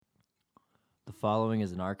following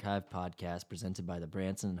is an archived podcast presented by the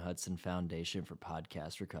Branson and Hudson Foundation for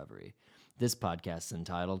Podcast Recovery. This podcast is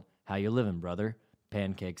entitled, How You Livin', Brother?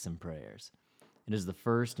 Pancakes and Prayers. It is the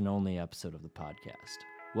first and only episode of the podcast.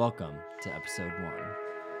 Welcome to episode 1.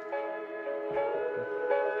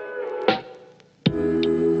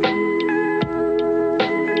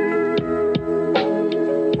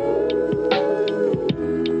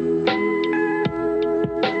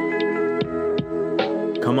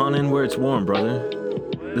 Come on in where it's warm, brother.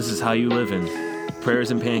 This is How You Livin',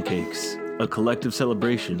 Prayers and Pancakes, a collective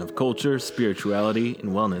celebration of culture, spirituality,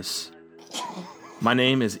 and wellness. My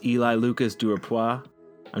name is Eli Lucas Duarpois.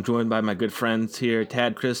 I'm joined by my good friends here,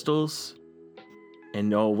 Tad Crystals and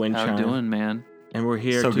Noah Winchime. How you doing, man? And we're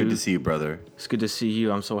here So good to see you, brother. It's good to see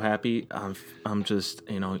you. I'm so happy. I'm just,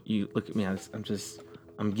 you look at me.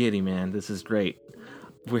 I'm giddy, man. This is great.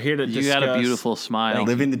 We're here to discuss. You got a beautiful smile.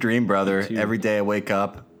 Living the dream, brother. Every day I wake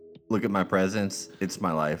up, look at my presents. It's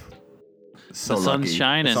my life. So the sun's lucky.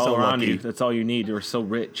 shining. It's all So around lucky. you. That's all you need. We're so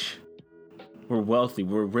rich. We're wealthy.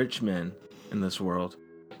 We're rich men in this world.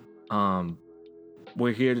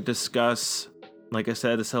 We're here to discuss, like I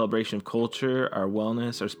said, the celebration of culture, our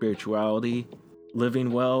wellness, our spirituality,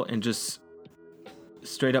 living well, and just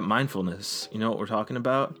straight up mindfulness. You know what we're talking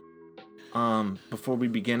about? Before we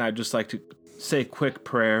begin, I'd just like to say a quick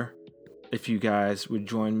prayer. If you guys would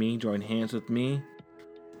join hands with me.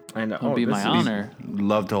 And It'll be my honor.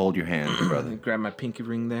 Love to hold your hand, brother. Grab my pinky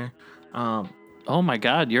ring there. Oh my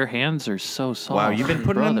God, your hands are so soft. Wow, you've been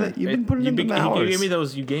putting in brother. the hours. You gave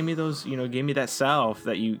me those, gave me that salve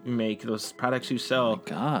that you make, those products you sell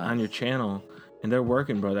God. on your channel. And they're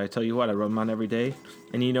working, brother. I tell you what, I rub them on every day.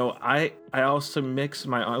 And I also mix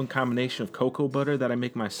my own combination of cocoa butter that I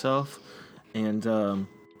make myself. And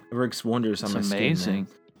it works wonders on my skin. It's amazing.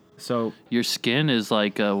 So your skin is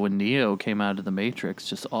like when Neo came out of the Matrix,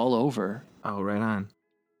 just all over. Oh, right on.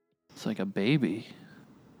 It's like a baby.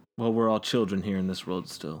 Well, we're all children here in this world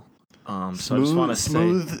still. So Smooth, I just want to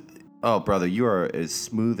say... Oh, brother, you are as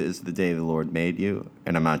smooth as the day the Lord made you.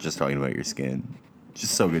 And I'm not just talking about your skin.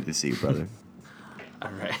 Just so good to see you, brother.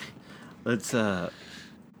 All right. Let's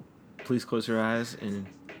please close your eyes and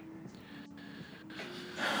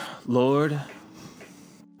Lord,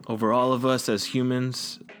 over all of us as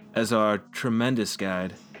humans, as our tremendous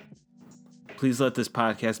guide, please let this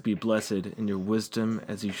podcast be blessed in your wisdom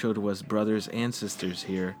as you show to us brothers and sisters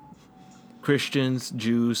here, Christians,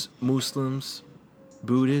 Jews, Muslims,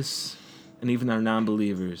 Buddhists, and even our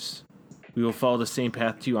non-believers. We will follow the same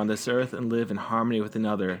path to you on this earth and live in harmony with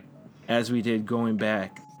another, as we did going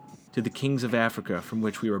back to the kings of Africa from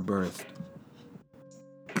which we were birthed.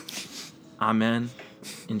 Amen.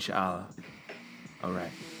 Inshallah. All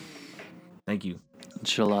right. Thank you.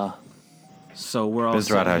 Inshallah. So we're all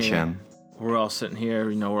Bizrat sitting here. Hashem. We're all sitting here.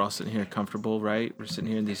 We're all sitting here comfortable, right? We're sitting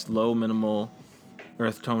here in these low, minimal,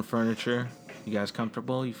 earth tone furniture. You guys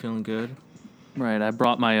comfortable? You feeling good? Right. I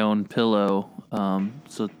brought my own pillow. So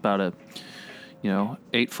it's about a,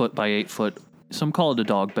 8 foot by 8 foot. Some call it a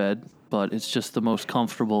dog bed, but it's just the most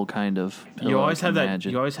comfortable kind of pillow. You always have imagine.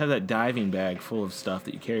 that. You always have that diving bag full of stuff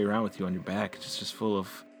that you carry around with you on your back. It's just full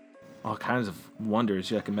of all kinds of wonders.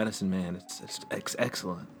 You're like a medicine man. It's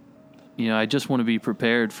excellent. I just want to be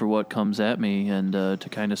prepared for what comes at me and to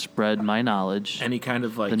kind of spread my knowledge. Any kind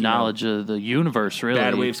of the knowledge of the universe, really.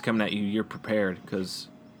 Bad waves coming at you, you're prepared because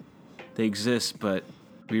they exist, but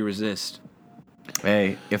we resist.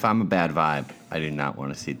 Hey, if I'm a bad vibe, I do not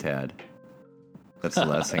want to see Tad. That's the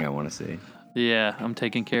last thing I want to see. Yeah, I'm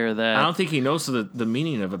taking care of that. I don't think he knows the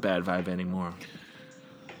meaning of a bad vibe anymore.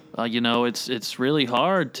 It's really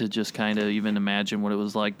hard to just kind of even imagine what it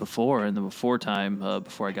was like before, in the before time,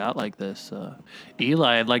 before I got like this.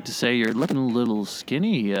 Eli, I'd like to say you're looking a little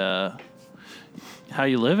skinny. How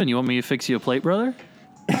you living? You want me to fix you a plate, brother?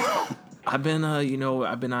 I've been,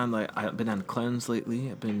 I've been on a cleanse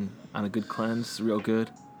lately. I've been on a good cleanse. It's real good.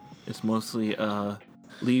 It's mostly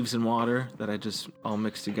leaves and water that I just all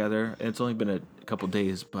mixed together. And it's only been a couple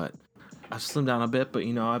days, but I've slimmed down a bit. But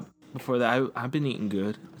before that, I've been eating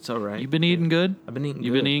good. It's all right. You've been eating good? I've been eating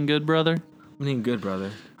You've good. been eating good, brother? I've been eating good, brother.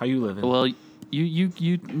 How you living? Well,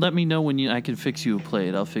 you let me know when I can fix you a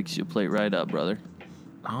plate. I'll fix you a plate right up, brother.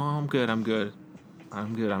 Oh, I'm good. I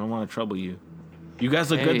don't want to trouble you. You guys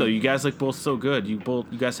look good though. You guys look both so good. You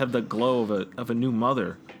guys have the glow of a new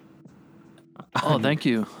mother. Oh, thank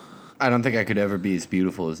you. I don't think I could ever be as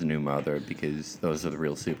beautiful as a new mother because those are the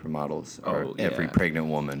real supermodels. Or every pregnant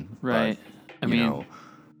woman. Right. But,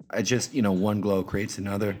 I just, one glow creates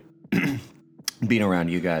another. Being around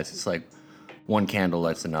you guys, it's like one candle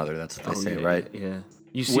lights another. That's what they say, right? Yeah.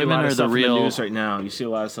 You see Women a lot of are stuff the real... in the news right now. You see a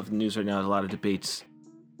lot of stuff in the news right now. There's a lot of debates,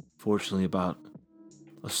 fortunately, about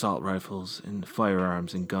assault rifles and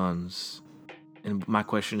firearms and guns. And my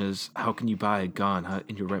question is, how can you buy a gun? How,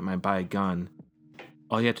 in your right mind, buy a gun?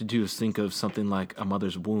 All you have to do is think of something like a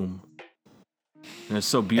mother's womb. And it's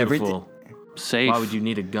so beautiful. Safe. Why would you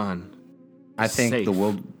need a gun? I think Safe. the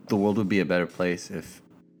world would be a better place if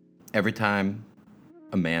every time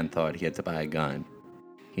a man thought he had to buy a gun,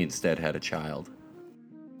 he instead had a child.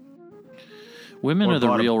 Women Or are the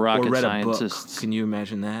bought a- real or rocket read a book. scientists. Can you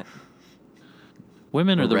imagine that?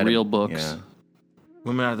 Women are Or the read a- real books. Yeah.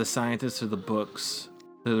 Women are the scientists of the books.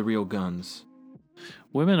 They're the real guns.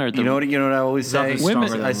 Women are the You know what I always say? Nothing's Women-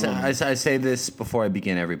 stronger I than a woman. say this before I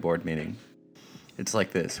begin every board meeting. It's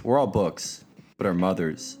like this. We're all books, but our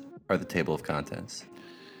mothers are the table of contents.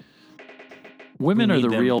 women We are need the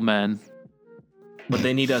them. real men. But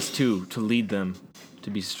they need us too to lead them, to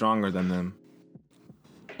be stronger than them,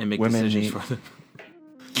 and make Women decisions need- for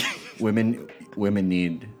them. Women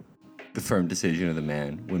need the firm decision of the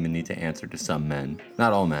man. Women need to answer to some men.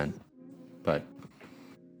 Not all men, but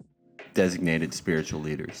designated spiritual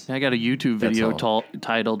leaders. I got a YouTube That's video all.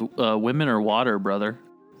 titled "Women Are Water, Brother."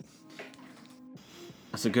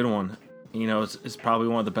 That's a good one. You know, it's probably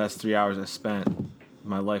one of the best 3 hours I spent in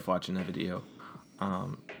my life watching that video.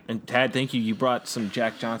 And Tad, thank you. You brought some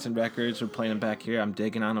Jack Johnson records. We're playing them back here. I'm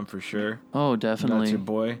digging on them for sure. Oh, That's definitely. your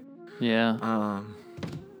boy. Yeah.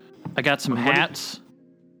 I got some what did- hats.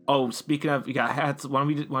 Oh, speaking of, you got hats. Why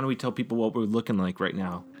don't we tell people what we're looking like right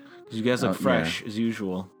now? Because you guys look fresh as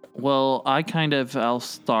usual. Well, I'll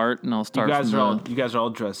start, and I'll start You guys from you guys are all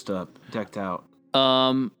dressed up, decked out.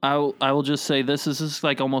 I will just say this is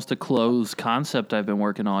like almost a closed concept I've been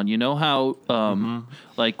working on. You know how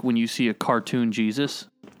like when you see a cartoon Jesus,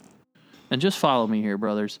 and just follow me here,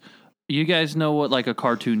 brothers. You guys know what like a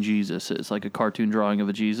cartoon Jesus is, like a cartoon drawing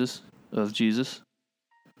of Jesus.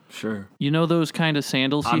 Sure. You know those kind of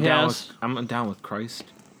sandals he has? I'm down with Christ.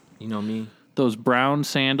 You know me. Those brown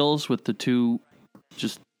sandals with the two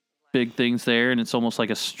just big things there, and it's almost like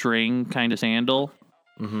a string kind of sandal.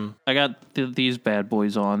 Mm-hmm. I got these bad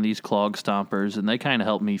boys on, these clog stompers, and they kind of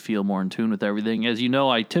help me feel more in tune with everything. As you know,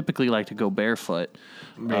 I typically like to go barefoot.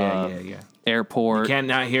 Yeah. Airport, Can't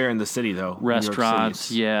not here in the city though. New York restaurants,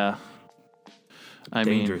 City, yeah. I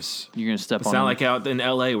dangerous. mean, you're going to step It's on not them. like out in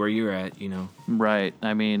LA where you're at, you know. Right.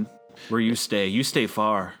 I mean, Where you stay. You stay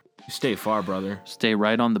far. You stay far, brother. stay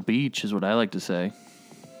right on the beach is what I like to say.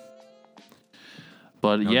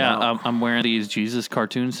 But No yeah, doubt. I'm wearing these Jesus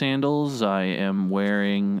cartoon sandals. I am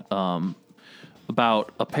wearing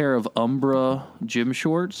about a pair of Umbra gym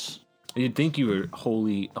shorts. You'd think you were a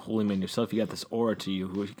holy man yourself. You got this aura to you.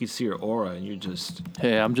 You can see your aura, and you're just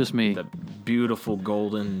Hey, I'm just me. that beautiful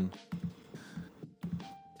golden.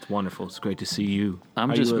 It's wonderful. It's great to see you. I'm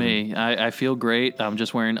How you just living? me. I feel great. I'm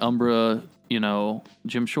just wearing Umbra,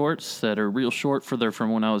 gym shorts that are real short they're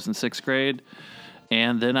from when I was in 6th grade.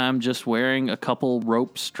 And then I'm just wearing a couple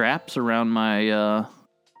rope straps around my,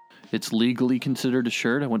 it's legally considered a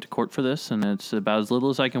shirt. I went to court for this, and it's about as little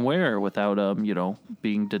as I can wear without,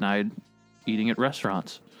 being denied eating at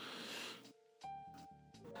restaurants.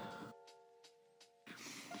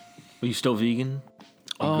 Are you still vegan?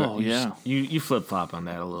 Oh, You yeah. just- You flip flop on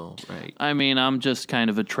that a little, right? I mean, I'm just kind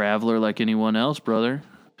of a traveler like anyone else, brother.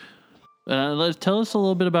 Tell us a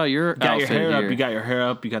little bit about your Got your outfit hair here. up. You got your hair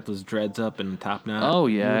up. You got those dreads up and top knot. Oh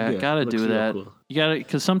yeah, You're I good. gotta Looks do real that. cool. You gotta,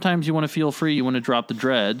 because sometimes you want to feel free. You want to drop the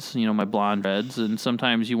dreads, my blonde dreads, and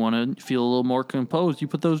sometimes you want to feel a little more composed. You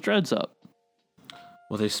put those dreads up.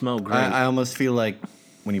 Well, they smell great. I almost feel like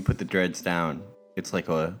when you put the dreads down, it's like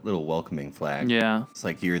a little welcoming flag. Yeah, It's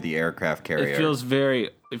like you're the aircraft carrier. It feels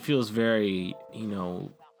very,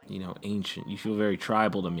 ancient. You feel very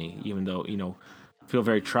tribal to me, even though, feel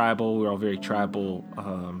very tribal. We're all very tribal.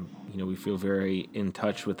 We feel very in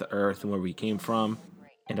touch with the earth and where we came from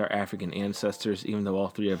and our African ancestors, even though all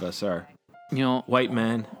three of us are white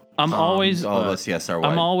men. I'm always, All of us, yes, are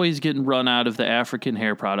white. I'm always getting run out of the African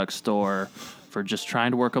hair product store for just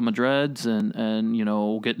trying to work on my dreads and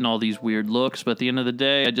getting all these weird looks. But at the end of the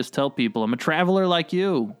day, I just tell people I'm a traveler like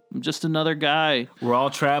you. I'm just another guy. We're all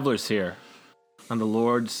travelers here on the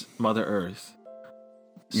Lord's Mother Earth.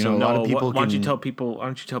 You know, a lot of people why don't you can- tell people? Why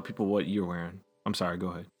don't you tell people what you're wearing? I'm sorry. Go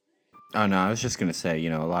ahead. Oh, no, I was just going to say,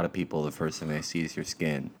 a lot of people, the first thing they see is your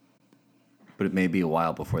skin. But it may be a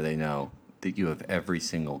while before they know that you have every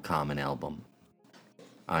single common album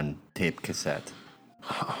on tape cassette.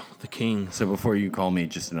 The King. So before you call me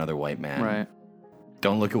just another white man, Right.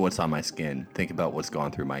 don't look at what's on my skin. Think about what's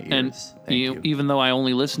gone through my ears. And Thank you. even though I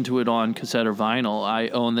only listen to it on cassette or vinyl, I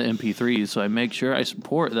own the MP3s, so I make sure I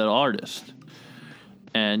support that artist.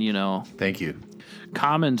 And, Thank you.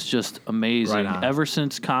 Common's just amazing. Right on. Ever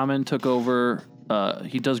since Common took over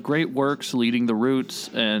He does great works leading the Roots,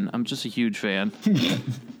 and I'm just a huge fan.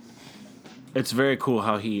 It's very cool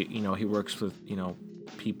how he works with,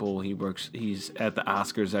 people. He's at the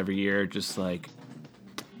Oscars every year, just like,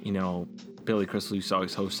 Billy Crystal used to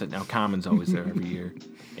always host it. Now Common's always there every year.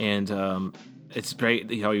 And it's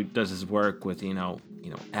great how he does his work with,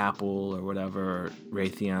 Apple or whatever, or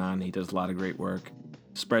Raytheon. He does a lot of great work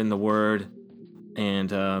spreading the word and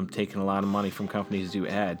taking a lot of money from companies to do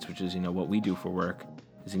ads, which is, what we do for work,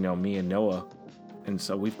 is, me and Noah. And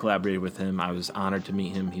so we've collaborated with him. I was honored to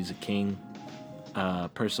meet him. He's a king,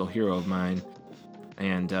 personal hero of mine.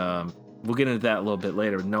 And we'll get into that a little bit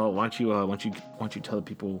later. Noah, why don't you tell the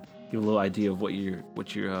people, give a little idea of what you're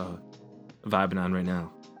vibing on right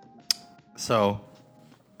now? So,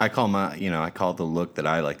 I call the look that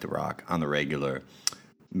I like to rock on the regular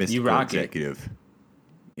mystical executive.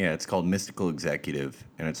 Yeah, it's called mystical executive,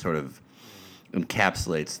 and it sort of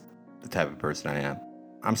encapsulates the type of person I am.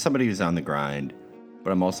 I'm somebody who's on the grind,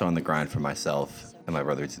 but I'm also on the grind for myself and my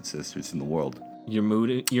brothers and sisters in the world. You're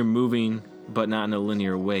moving, but not in a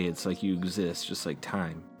linear way. It's like you exist, just like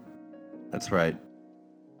time. That's right.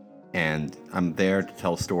 And I'm there to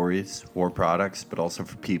tell stories for products, but also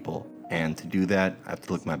for people. And to do that, I have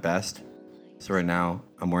to look my best. So right now,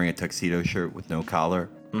 I'm wearing a tuxedo shirt with no collar.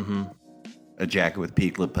 Mm-hmm. A jacket with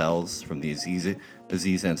peak lapels from the Aziz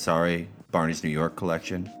Ansari Barney's New York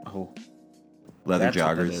collection. Oh. Leather That's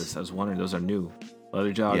joggers. What that is. I was wondering, those are new.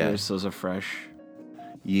 Leather joggers, Yeah. Those are fresh.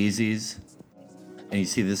 Yeezys. And you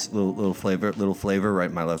see this little flavor right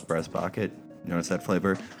in my left breast pocket. You notice that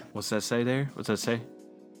flavor? What's that say there? What's that say?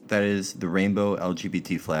 That is the rainbow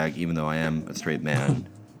LGBT flag, even though I am a straight man,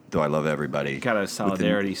 though I love everybody. Got a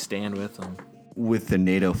solidarity stand with them. With the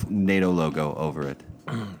NATO logo over it.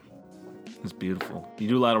 It's beautiful. You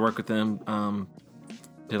do a lot of work with them.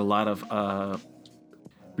 Did a lot of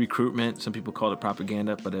recruitment. Some people call it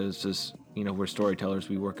propaganda, but it's just, we're storytellers.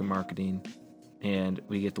 We work in marketing, and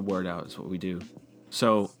we get the word out. Is what we do.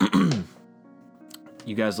 So,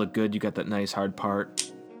 you guys look good. You got that nice hard part.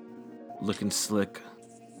 Looking slick.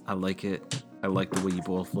 I like it. I like the way you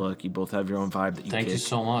both look. You both have your own vibe that you Thank kick. you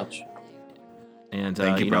so much. And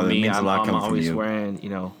Thank you, brother. me, It means a lot I'm coming from always you. wearing,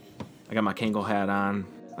 I got my Kangol hat on.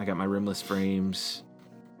 I got my rimless frames.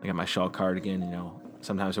 I got my shawl cardigan.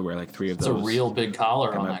 Sometimes I wear like 3 of It's those. a real big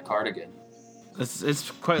collar on that cardigan. It's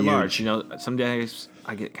quite Huge. large. Some days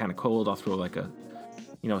I get kind of cold. I'll throw like a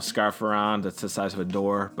scarf around that's the size of a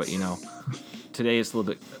door. But today it's a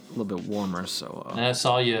little bit warmer. So And I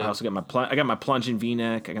saw you. I also got I got my plunging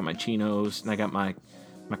V-neck. I got my chinos, and I got my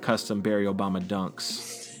custom Barry Obama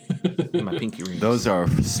dunks. And my pinky rings. Those are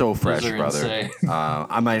so fresh, are brother. insane.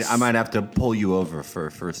 I might have to pull you over for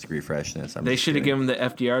first degree freshness. They should have given him the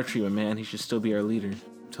FDR treatment, man. He should still be our leader.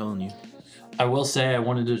 I'm telling you. I will say I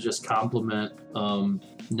wanted to just compliment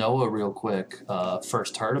Noah real quick.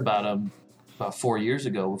 First heard about him about 4 years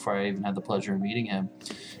ago before I even had the pleasure of meeting him.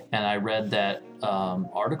 And I read that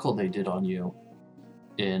article they did on you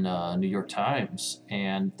in New York Times.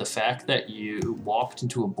 And the fact that you walked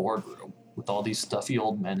into a boardroom with all these stuffy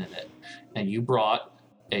old men in it, and you brought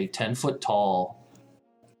a 10-foot tall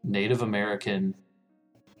Native American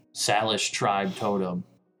Salish tribe totem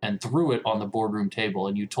and threw it on the boardroom table,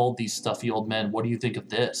 and you told these stuffy old men, what do you think of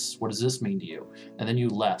this? What does this mean to you? And then you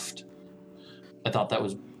left. I thought that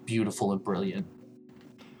was beautiful and brilliant.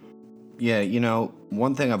 Yeah,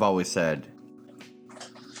 one thing I've always said,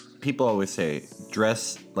 people always say,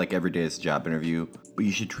 dress like every day is a job interview, but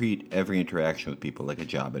you should treat every interaction with people like a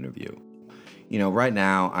job interview. Right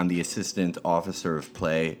now, I'm the assistant officer of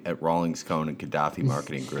play at Rawlings Cone and Gaddafi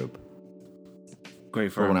Marketing Group. Great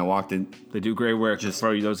But firm. when I walked in, They do great work. Just-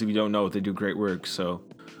 For those of you who don't know, they do great work. So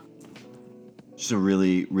just a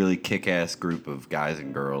really, really kick-ass group of guys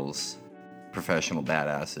and girls, professional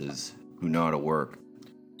badasses who know how to work.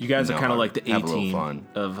 you guys No, are kind of like the have a little A-team fun.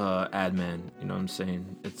 of admin. You know what I'm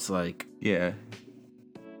saying? It's like Yeah.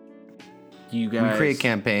 you guys.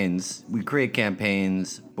 We create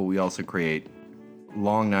campaigns, but we also create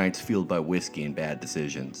long nights fueled by whiskey and bad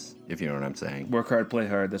decisions, if you know what I'm saying. Work hard, play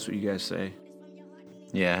hard. That's what you guys say.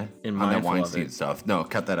 Yeah, And on that mindful of Weinstein it. stuff. No,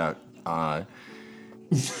 cut that out.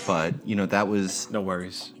 But, that was... No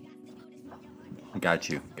worries. Got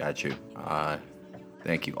you.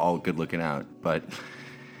 Thank you. All good looking out. But,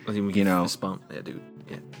 I think we You get know. fist bump. Yeah, dude.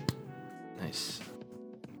 Yeah. Nice.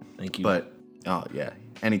 Thank you. oh, yeah.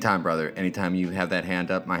 Anytime, brother. Anytime you have that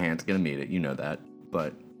hand up, my hand's going to meet it. You know that.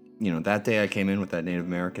 But, that day I came in with that Native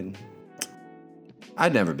American,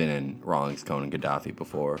 I'd never been in Rawlings, Cone, and Gaddafi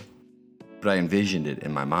before, but I envisioned it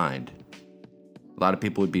in my mind. A lot of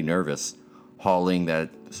people would be nervous hauling that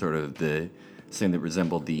sort of the Something that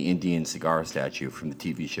resembled the Indian cigar statue from the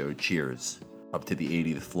TV show Cheers, up to the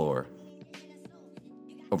 80th floor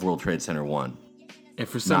of World Trade Center 1. And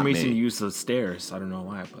for some Not reason, me. you use those stairs. I don't know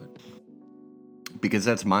why, but Because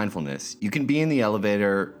that's mindfulness. You can be in the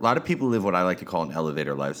elevator. A lot of people live what I like to call an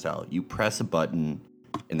elevator lifestyle. You press a button,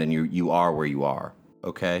 and then you are where you are,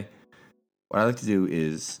 okay? What I like to do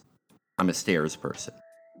is, I'm a stairs person.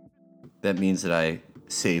 That means that I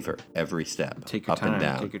savor every step, take your up time. and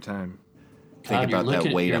down. Take your time. Think about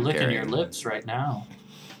that weight you're I'm licking carrying. your lips right now.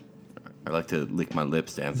 I like to lick my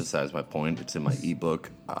lips to emphasize my point. It's in my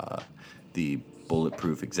ebook, The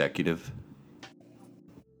Bulletproof Executive.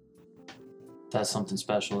 That's something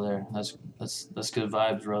special there. That's good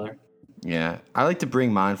vibes, brother. Yeah, I like to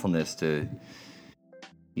bring mindfulness to,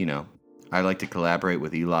 I like to collaborate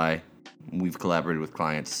with Eli. We've collaborated with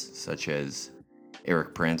clients such as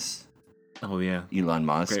Eric Prince, Oh yeah, Elon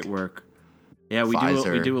Musk. great work. Yeah, we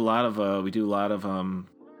Pfizer. do a lot of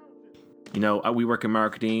we work in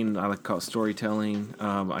marketing. I like to call it storytelling.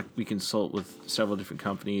 We consult with several different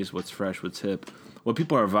companies. What's fresh? What's hip? What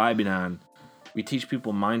people are vibing on. We teach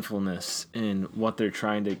people mindfulness in what they're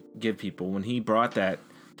trying to give people. When he brought that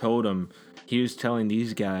totem, he was telling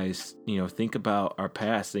these guys, think about our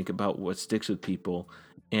past, think about what sticks with people.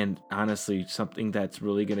 And honestly, something that's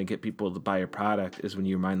really going to get people to buy your product is when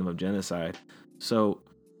you remind them of genocide. So,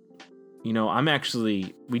 we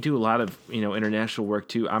do a lot of, international work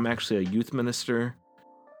too. I'm actually a youth minister,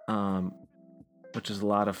 which is a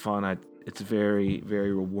lot of fun. It's very,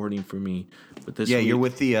 very rewarding for me. But this week, you're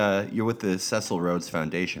with the Cecil Rhodes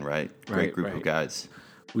Foundation, right? Great group of guys.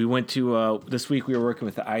 We went to this week. We were working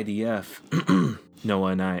with the IDF,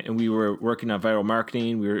 Noah and I, and we were working on viral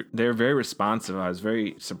marketing. They're very responsive. I was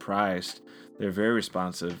very surprised. They're very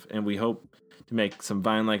responsive, and we hope to make some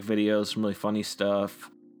Vine-like videos, some really funny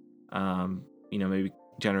stuff. Maybe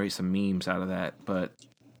generate some memes out of that. But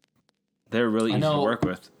they're really easy to work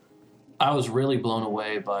with. I was really blown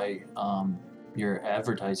away by your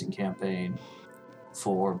advertising campaign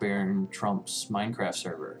for Baron Trump's Minecraft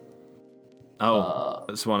server. Oh,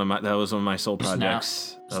 that was one of my soul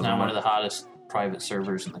projects. It's now one of the hottest private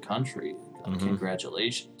servers in the country. Mm-hmm.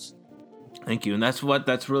 Congratulations. Thank you. And that's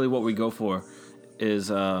really what we go for,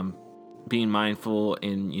 is being mindful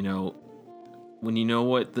and when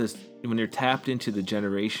when you're tapped into the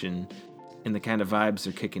generation and the kind of vibes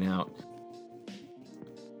they're kicking out,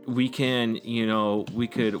 we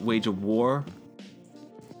could wage a war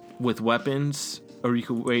with weapons, or you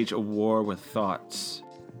could wage a war with thoughts.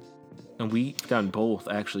 And we've done both,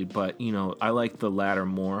 actually, but, I like the latter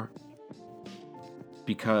more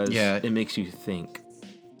because it makes you think.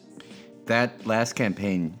 That last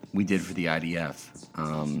campaign we did for the IDF,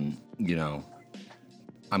 I'm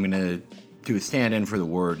going to do a stand-in for the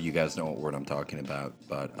word. You guys know what word I'm talking about,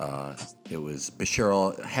 but it was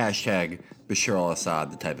hashtag Bashar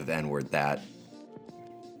al-Assad, the type of N-word that.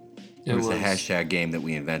 It was the hashtag game that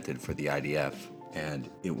we invented for the IDF, and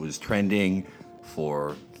it was trending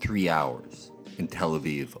for 3 hours in Tel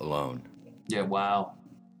Aviv alone. Yeah, wow.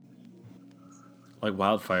 Like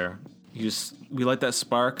wildfire. We let that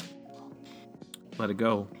spark, let it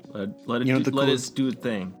go. Let it do its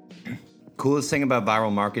thing. Coolest thing about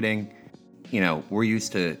viral marketing,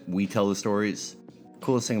 we tell the stories.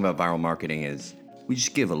 Coolest thing about viral marketing is we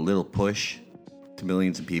just give a little push to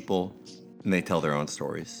millions of people, and they tell their own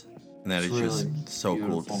stories. And that is really just so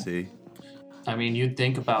beautiful. cool to see. I mean, you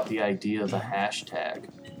think about the idea of a hashtag,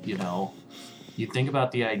 You think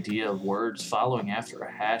about the idea of words following after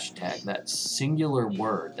a hashtag, that singular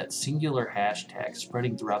word, that singular hashtag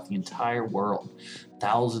spreading throughout the entire world.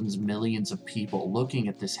 Thousands, millions of people looking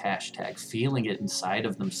at this hashtag, feeling it inside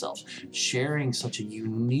of themselves, sharing such a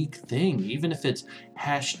unique thing, even if it's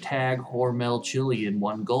hashtag Hormel chili in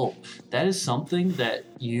one gulp. That is something that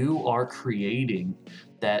you are creating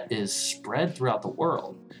that is spread throughout the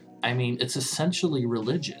world. I mean, it's essentially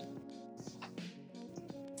religion.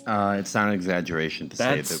 It's not an exaggeration to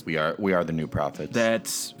say that we are the new prophets.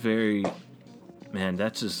 That's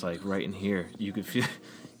just like right in here. You could feel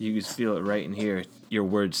it right in here. Your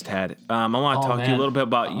words, Tad. I want to talk to you a little bit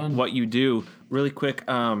about what you do. Really quick,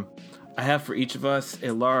 I have for each of us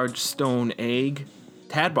a large stone egg.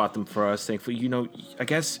 Tad bought them for us, thankfully. I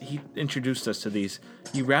guess he introduced us to these.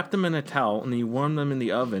 You wrap them in a towel, and then you warm them in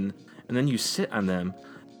the oven, and then you sit on them.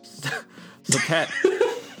 So,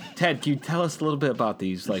 Ted, can you tell us a little bit about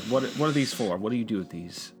these? Like, what are these for? What do you do with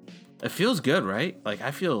these? It feels good, right? Like,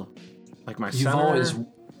 I feel like my center.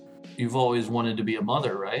 You've always wanted to be a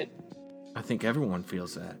mother, right? I think everyone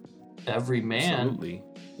feels that. Every man Absolutely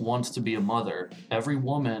wants to be a mother. Every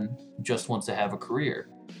woman just wants to have a career.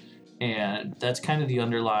 And that's kind of the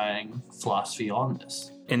underlying philosophy on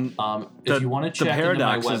this. And if you want to check the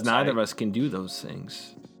paradox into my is website, neither of us can do those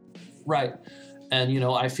things. Right. And,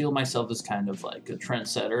 I feel myself as kind of like a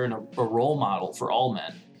trendsetter and a role model for all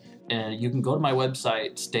men. And you can go to my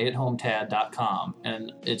website, stayathometad.com,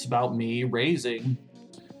 and it's about me raising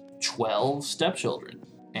 12 stepchildren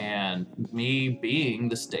and me being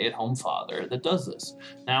the stay-at-home father that does this.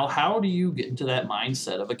 Now, how do you get into that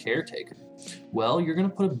mindset of a caretaker? Well, you're going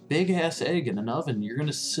to put a big-ass egg in an oven. You're going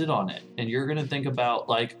to sit on it, and you're going to think about,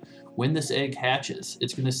 like, when this egg hatches,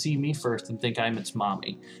 it's going to see me first and think I'm its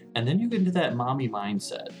mommy. And then you get into that mommy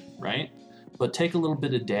mindset, right? But take a little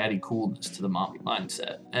bit of daddy coolness to the mommy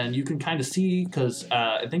mindset. And you can kind of see, because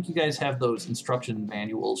I think you guys have those instruction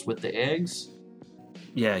manuals with the eggs.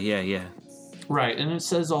 Yeah. Right, and it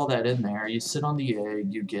says all that in there. You sit on the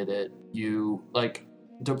egg, you get it,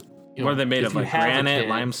 what are they made of? Like granite,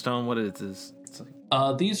 limestone? What is this?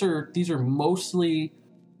 These are mostly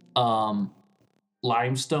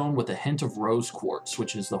limestone with a hint of rose quartz,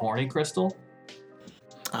 which is the horny crystal.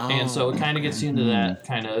 Oh, and so it kind of gets you into that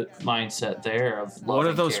kind of mindset there of love. What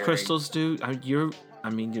do those caring. crystals do? You're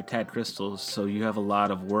Tad crystals, so you have a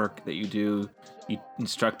lot of work that you do. You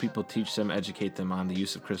instruct people, teach them, educate them on the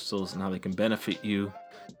use of crystals and how they can benefit you.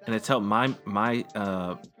 And it's helped my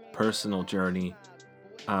personal journey.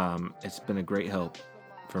 It's been a great help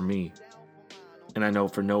for me, and I know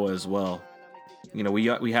for Noah as well.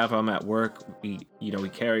 We have them at work. We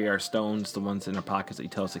carry our stones, the ones in our pockets that you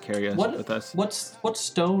tell us to carry with us. What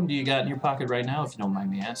stone do you got in your pocket right now, if you don't mind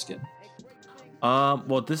me asking?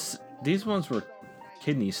 Well, these ones were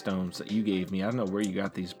kidney stones that you gave me. I don't know where you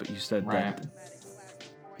got these, but you said that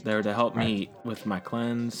they're to help me with my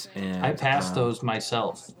cleanse. And I passed those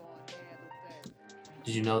myself.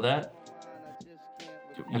 Did you know that?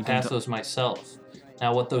 I passed those myself.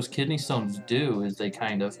 Now, what those kidney stones do is they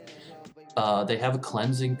kind of they have a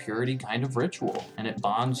cleansing purity kind of ritual, and it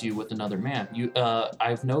bonds you with another man.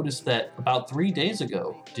 I've noticed that about 3 days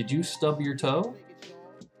ago, did you stub your toe?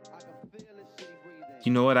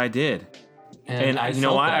 You know what I did? And you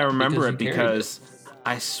know why I remember it? Because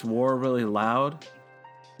I swore really loud,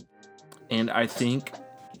 and I think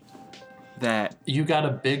that you got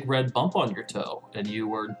a big red bump on your toe, and you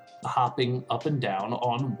were hopping up and down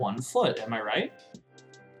on one foot. Am I right?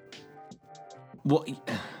 Well,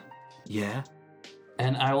 yeah.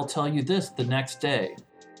 And I will tell you this, the next day,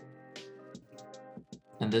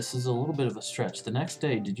 and this is a little bit of a stretch, the next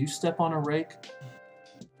day, did you step on a rake?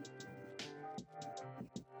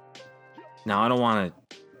 Now, I don't want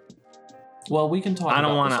to... Well, we can talk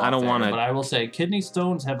about this off I don't want to... But I will say, kidney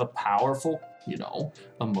stones have a powerful,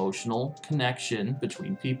 emotional connection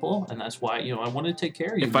between people, and that's why, I want to take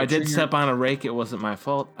care of you. If I did step on a rake, it wasn't my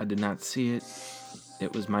fault. I did not see it.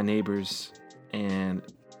 It was my neighbor's, and...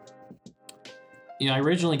 I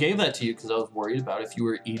originally gave that to you because I was worried about if you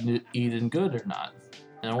were eating good or not.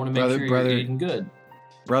 And I want to make sure you're eating good.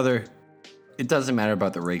 Brother, it doesn't matter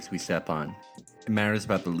about the rakes we step on. It matters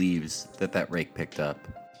about the leaves that rake picked up.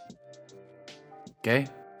 Okay?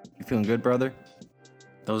 You feeling good, brother?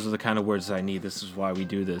 Those are the kind of words I need. This is why we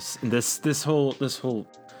do this. And this whole this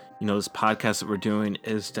podcast that we're doing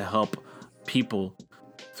is to help people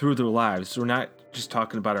through their lives. We're not just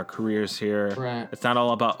talking about our careers here. Right. It's not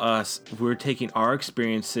all about us. We're taking our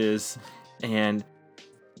experiences and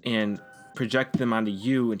projecting them onto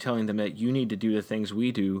you and telling them that you need to do the things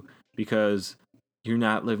we do because you're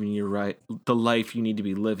not living the life you need to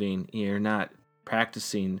be living. You're not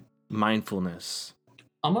practicing mindfulness.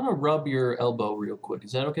 I'm going to rub your elbow real quick.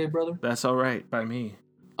 Is that okay, brother? That's all right by me.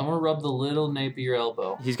 I'm going to rub the little nape of your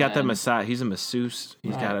elbow. He's got that massage. He's a masseuse.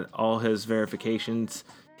 He's got all his verifications.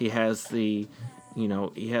 He has he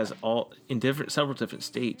has all in several different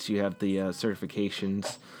states. You have the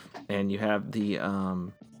certifications, and you have the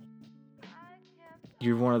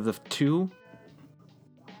you're one of the two.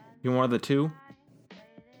 You're one of the two.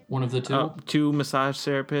 One of the two. Two massage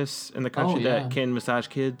therapists in the country that can massage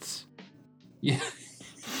kids. Yeah,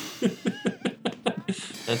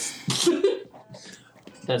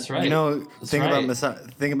 that's right.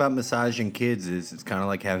 Thing about massaging kids is it's kind of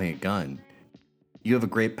like having a gun. You have a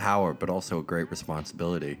great power, but also a great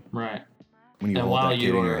responsibility. Right. When you hold that kid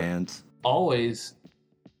in your hands. Always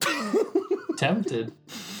tempted.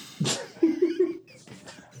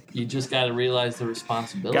 You just got to realize the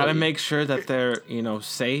responsibility. Got to make sure that they're,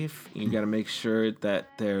 safe. You got to make sure that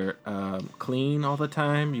they're clean all the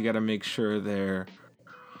time. You got to make sure they're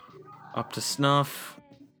up to snuff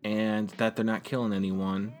and that they're not killing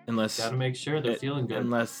anyone. Got to make sure they're feeling good.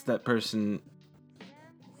 Unless that person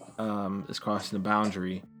is crossing the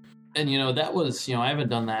boundary. And that was I haven't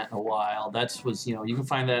done that in a while. You can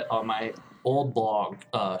find that on my old blog,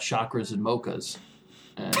 Chakras and Mochas,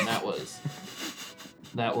 and that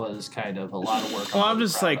was kind of a lot of work. Well, I'm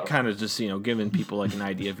just proud of. kind of just giving people like an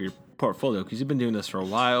idea of your portfolio because you've been doing this for a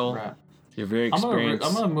while. Right. You're very experienced.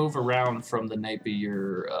 I'm gonna move around from the nape of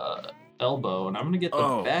your elbow, and I'm gonna get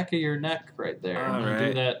the back of your neck right there. I'm gonna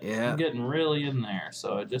do that. Yeah. I'm getting really in there,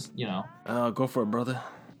 so I just go for it, brother.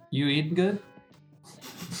 You eating good?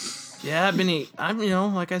 Yeah, I've been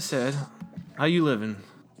eating. Like I said, how you living?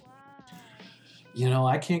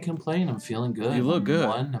 I can't complain. I'm feeling good. You look good.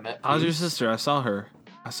 I'm at How's your sister? I saw her.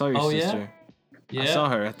 I saw your sister. Yeah. I saw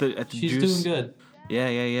her at the She's juice. doing good.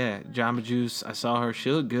 Yeah. Jamba Juice. I saw her. She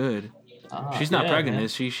looked good. She's not pregnant, man.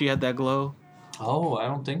 Is she? She had that glow. Oh, I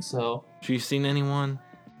don't think so. She's seen anyone?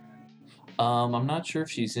 I'm not sure if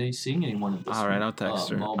she's seeing anyone at this All right, I'll text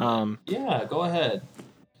her. Moment. Yeah, go ahead.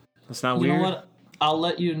 That's not weird. You know what? I'll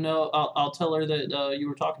let you know. I'll tell her that you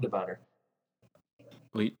were talking about her.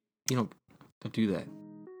 Wait, don't do that.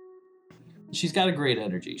 She's got a great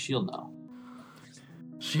energy. She'll know.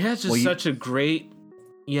 She has just such a great,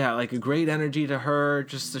 a great energy to her.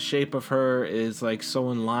 Just the shape of her is like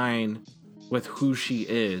so in line with who she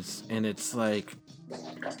is, and it's like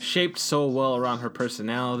shaped so well around her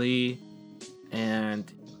personality. And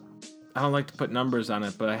I don't like to put numbers on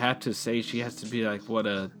it, but I have to say she has to be like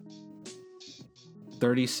a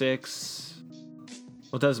 36.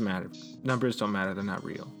 Well, it doesn't matter. Numbers don't matter. They're not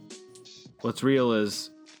real. What's real is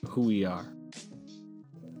who we are.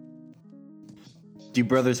 Do you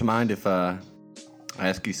brothers mind if I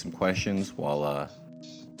ask you some questions while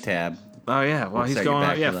Tab? Oh, yeah. While he's going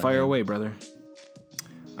on. Yeah, fire away, brother.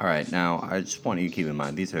 All right. Now, I just want you to keep in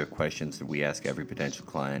mind, these are questions that we ask every potential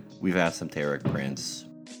client. We've asked them to Eric Prince.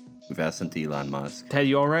 We've asked them to Elon Musk. Ted,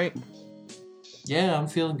 you all right? Yeah, I'm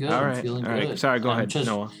feeling good. All right. I'm feeling all good. Right. Sorry, go ahead, just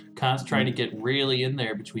Noah. Trying to get really in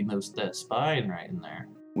there between that spine right in there.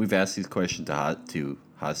 We've asked these questions to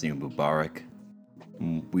Hosni Mubarak.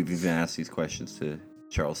 We've even asked these questions to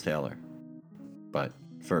Charles Taylor. But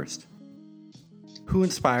first, who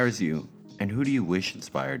inspires you, and who do you wish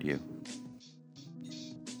inspired you?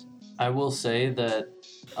 I will say that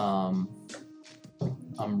I'm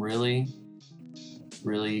really,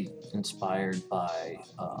 really inspired by.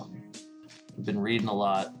 I've been reading a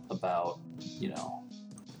lot about,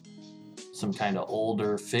 some kind of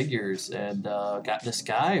older figures, and got this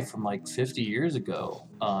guy from like 50 years ago,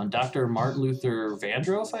 Dr. Martin Luther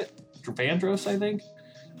Vandross, I think.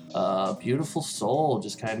 Beautiful soul,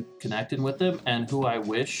 just kind of connecting with him, and who I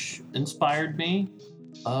wish inspired me,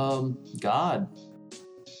 God.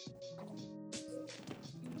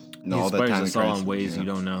 No, he inspires us all in ways you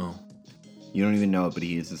don't know. You don't even know it, but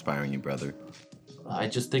he is inspiring you, brother. I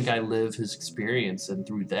just think I live his experience, and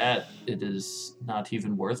through that, it is not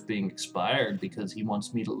even worth being inspired because he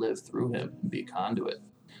wants me to live through him and be a conduit.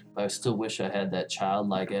 But I still wish I had that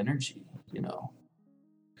childlike energy,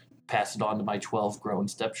 pass it on to my 12 grown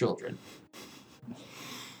stepchildren.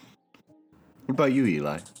 What about you,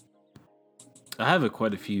 Eli? I have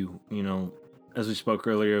quite a few, as we spoke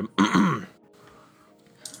earlier.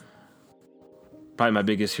 Probably my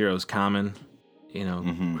biggest hero is Common.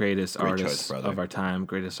 Greatest great artist choice, of our time,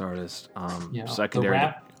 greatest artist.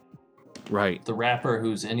 Secondary, right? The rapper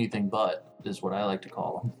who's anything but is what I like to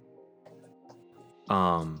call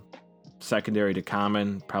him. Secondary to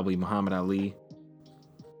Common, probably Muhammad Ali.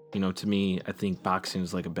 To me, I think boxing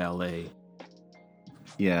is like a ballet.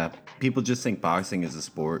 Yeah, people just think boxing is a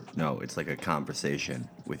sport. No, it's like a conversation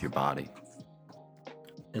with your body.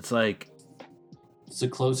 It's the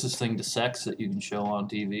closest thing to sex that you can show on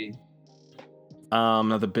TV.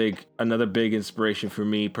 Another big inspiration for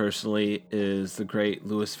me personally is the great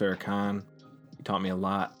Louis Farrakhan. He taught me a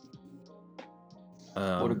lot.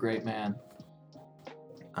 What a great man.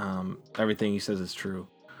 Everything he says is true.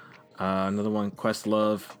 Another one,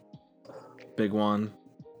 Questlove, big one.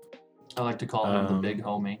 I like to call him the big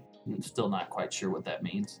homie. I'm still not quite sure what that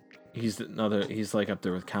means. He's like up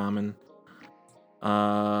there with Common.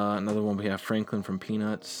 Another one, we have Franklin from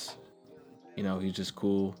Peanuts. He's just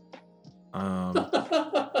cool. And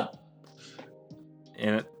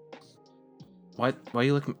why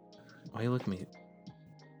you looking at me?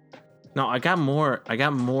 No, I got more.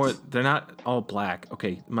 They're not all black.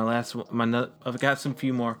 Okay, my last one. I've got some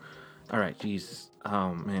few more. All right, Jesus.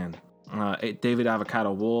 Oh man. David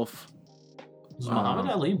Avocado Wolf. Is Muhammad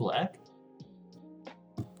Ali black?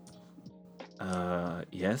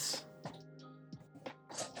 Yes.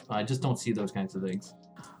 I just don't see those kinds of things.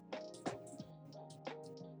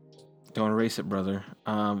 Don't erase it, brother.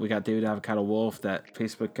 We got David Avocado Wolf, that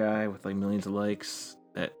Facebook guy with like millions of likes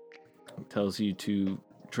that tells you to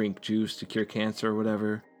drink juice to cure cancer or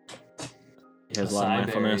whatever. He has a lot of Acai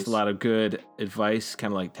mindfulness, berries. a lot of good advice,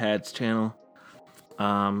 kind of like Tad's channel.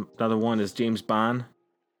 Another one is James Bond.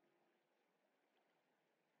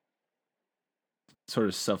 Sort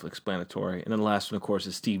of self-explanatory. And then the last one, of course,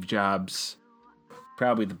 is Steve Jobs.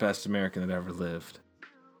 Probably the best American that ever lived.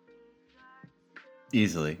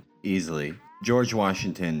 Easily. George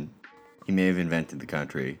Washington, he may have invented the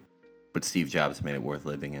country, but Steve Jobs made it worth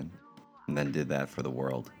living in, and then did that for the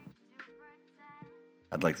world.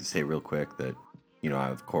 I'd like to say real quick that,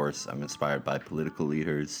 of course, I'm inspired by political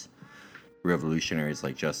leaders, revolutionaries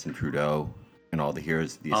like Justin Trudeau, and all the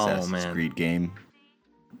heroes of the Assassin's Creed game.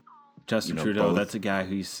 Justin Trudeau, that's a guy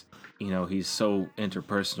who's, he's so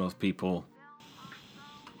interpersonal with people.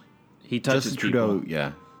 He touches Justin people. Trudeau,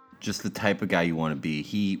 yeah. Just the type of guy you want to be.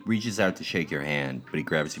 He reaches out to shake your hand, but he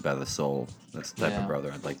grabs you by the soul. That's the type of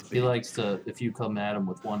brother I'd like to be. He likes to, if you come at him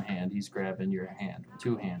with one hand, he's grabbing your hand with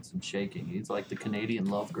two hands and shaking. He's like the Canadian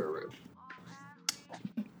love guru.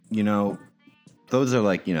 Those are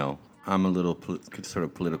like, I'm a little sort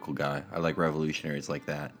of political guy. I like revolutionaries like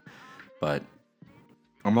that. But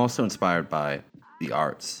I'm also inspired by the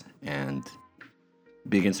arts. And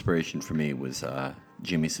big inspiration for me was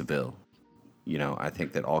Jimmy Savile. I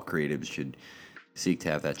think that all creatives should seek to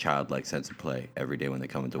have that childlike sense of play every day when they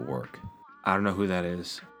come into work. I don't know who that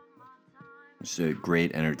is. He's a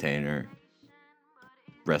great entertainer.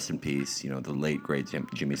 Rest in peace, the late, great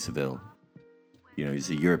Jimmy Savile. He's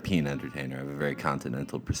a European entertainer. I have a very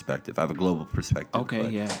continental perspective. I have a global perspective. Okay,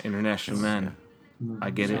 yeah, international man. Yeah.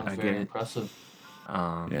 I get it. Sounds I get very it. Impressive.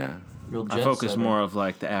 Yeah. Real I jet focus setter. more of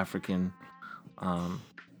like the African,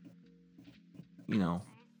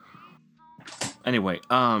 Anyway,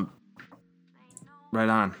 right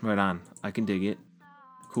on. I can dig it.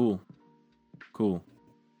 Cool. Do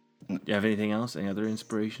you have anything else? Any other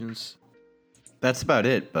inspirations? That's about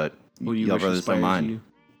it, but Who you y'all wish brothers don't inspired mind. you?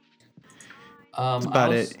 That's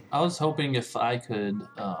about it. I was hoping if I could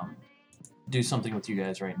do something with you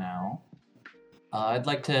guys right now. I'd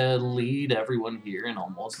like to lead everyone here in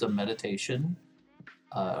almost a meditation,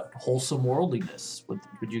 wholesome worldliness. Would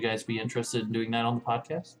you guys be interested in doing that on the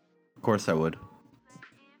podcast? Of course I would.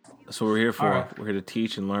 That's what we're here for. All right. We're here to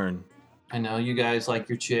teach and learn. I know you guys like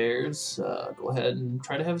your chairs. Go ahead and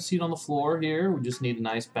try to have a seat on the floor here. We just need a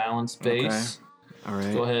nice balanced base. All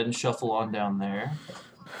right. Go ahead and shuffle on down there.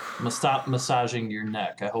 I'm gonna stop massaging your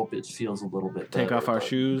neck. I hope it feels a little bit better. Take off our but-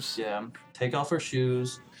 shoes. Yeah, take off our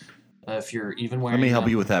shoes. If you're even wearing Let me help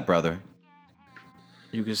them. you with that, brother.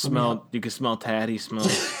 You can smell. You can smell Tad. He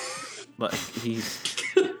smells like he's.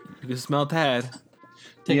 You can smell Tad.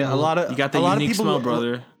 Take Yeah, a lot of You got the a lot of unique people, smell,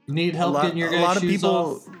 brother. You need help getting your a guys' lot of shoes people,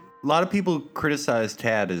 off? a lot of people criticize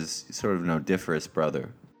Tad as sort of an odiferous brother.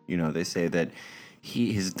 They say that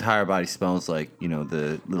his entire body smells like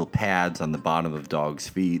the little pads on the bottom of dogs'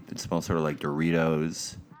 feet that smell sort of like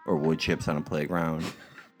Doritos or wood chips on a playground.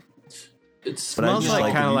 It But I Smells just like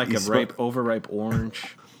like kind of he- like he a smell- overripe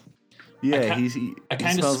orange. Yeah, I he kind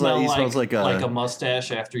of smells smell he like, smells like a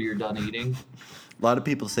mustache after you're done eating. A lot of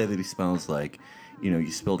people say that he smells like,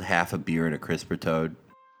 you spilled half a beer in a crisper toad.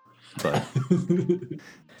 But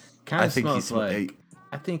Kind I of think he smells like.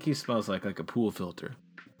 I think he smells like a pool filter.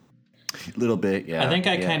 a little bit, yeah. I think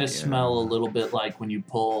I yeah, kind of yeah. smell a little bit like when you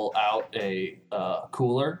pull out a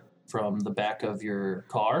cooler from the back of your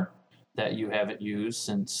car that you haven't used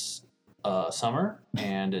since summer,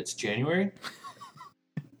 and it's January.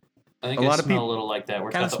 I think A I lot of smell peop- a little like that. Where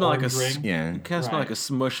it's Kind got of the smell like a. orange ring. Yeah. You kind of smell Right. like a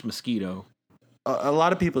smush mosquito. A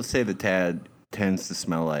lot of people say that Tad tends to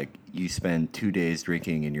smell like you spend 2 days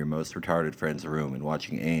drinking in your most retarded friend's room and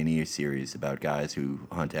watching A&E series about guys who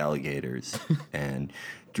hunt alligators and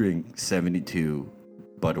drink 72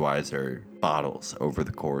 Budweiser bottles over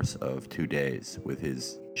the course of 2 days with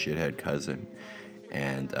his shithead cousin.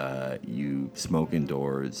 And you smoke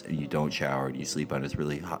indoors and you don't shower and you sleep on this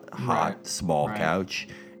really hot Right. small Right. couch.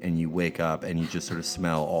 And you wake up and you just sort of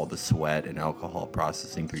smell all the sweat and alcohol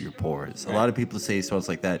processing through your pores. A lot of people say he smells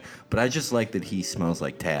like that, but I just like that he smells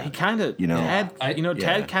like Tad. He kind of, Yeah. Tad, Yeah.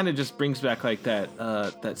 Tad kind of just brings back like that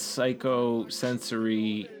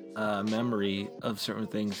psychosensory memory of certain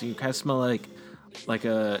things. You kind of smell like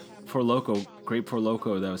a grape Four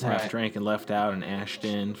Loko that was half Right. drank and left out in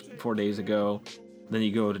Ashton 4 days ago. Then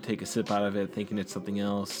you go to take a sip out of it, thinking it's something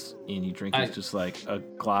else, and you drink it's just like a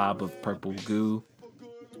glob of purple goo.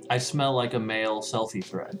 I smell like a male selfie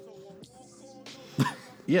thread.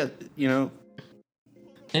 Yeah,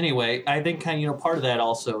 Anyway, I think part of that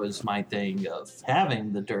also is my thing of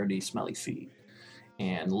having the dirty, smelly feet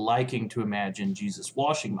and liking to imagine Jesus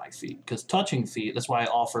washing my feet. Because touching feet, that's why I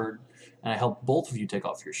offered and I helped both of you take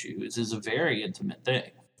off your shoes, is a very intimate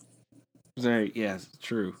thing. Yes,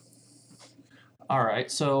 true. All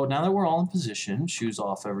right, so now that we're all in position, shoes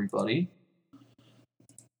off, everybody.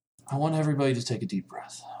 I want everybody to take a deep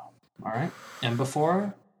breath. All right, and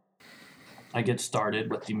before I get started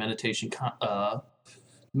with the meditation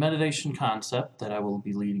concept that I will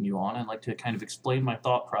be leading you on, I'd like to kind of explain my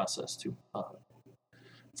thought process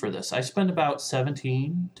for this. I spend about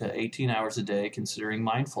 17 to 18 hours a day considering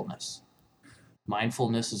mindfulness.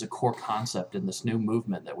 Mindfulness is a core concept in this new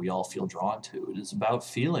movement that we all feel drawn to. It is about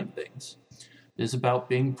feeling things. It is about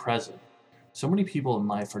being present. So many people in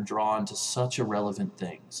life are drawn to such irrelevant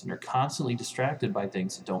things and are constantly distracted by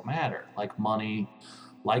things that don't matter, like money,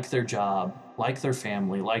 like their job, like their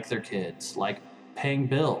family, like their kids, like paying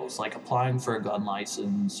bills, like applying for a gun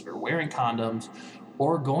license or wearing condoms,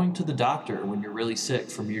 or going to the doctor when you're really sick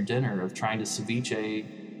from your dinner of trying to ceviche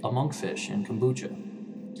a monkfish and kombucha.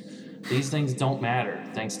 These things don't matter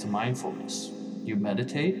thanks to mindfulness. You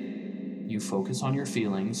meditate, you focus on your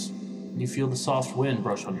feelings, you feel the soft wind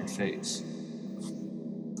brush on your face.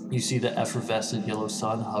 You see the effervescent yellow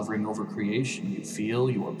sun hovering over creation. You feel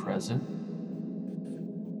you are present.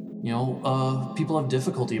 People have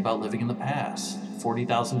difficulty about living in the past.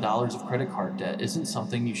 $40,000 of credit card debt isn't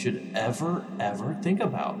something you should ever think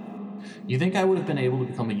about. You think I would have been able to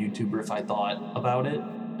become a YouTuber if I thought about it?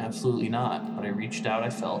 Absolutely not. But I reached out,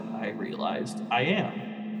 I realized I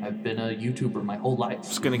am. I've been a YouTuber my whole life.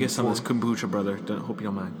 Just gonna get some of this kombucha, brother. Hope you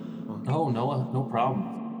don't mind. Oh, no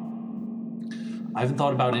problem. I haven't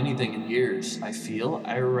thought about anything in years. I feel,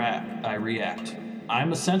 I react.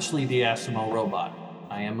 I'm essentially the Asimo robot.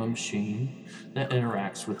 I am a machine that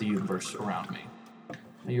interacts with the universe around me.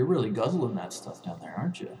 You're really guzzling that stuff down there,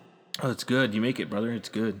 aren't you? Oh, it's good. You make it, brother. It's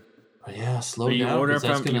good. But yeah, slow You down.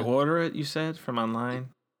 You order it, you said, from online?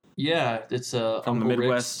 Yeah, it's from Uncle the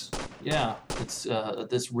Midwest. Rick's. Yeah, it's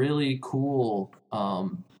this really cool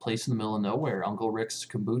place in the middle of nowhere, Uncle Rick's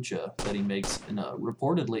kombucha that he makes in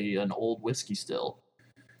reportedly an old whiskey still,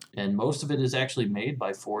 and most of it is actually made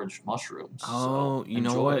by foraged mushrooms. Oh, so you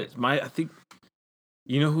know what? I think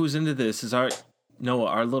you know who's into this is our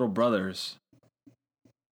little brothers,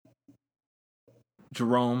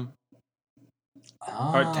 Jerome,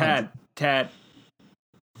 or Tad.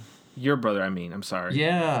 Your brother, I mean. I'm sorry.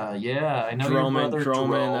 Yeah, I know your brother,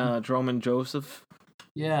 Jerome and Joseph.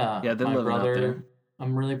 Yeah, they're my living brother. out there.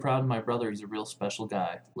 I'm really proud of my brother. He's a real special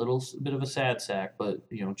guy. Little bit of a sad sack, but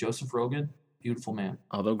Joseph Rogan, beautiful man.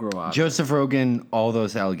 Oh, they'll grow up. Joseph Rogan, all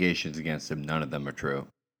those allegations against him, none of them are true.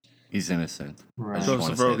 He's innocent. Right.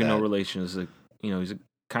 Joseph Rogan, no relation. Is he's a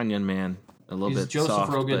kind young man. A little bit Joseph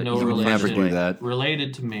soft, Rogan, no he would relation. never do that.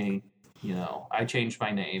 Related to me, I changed my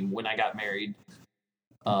name when I got married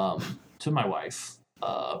to my wife.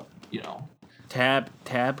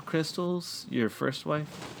 Tab Crystals, your first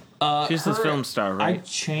wife. She's this her, film star, right? I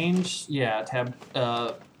changed. Yeah, Tab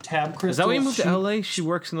Crystal. Is that why you moved to LA? She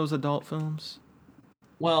works in those adult films.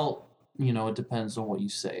 Well, it depends on what you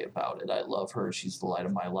say about it. I love her. She's the light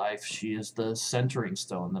of my life. She is the centering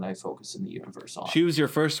stone that I focus in the universe on. She was your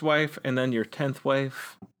first wife, and then your 10th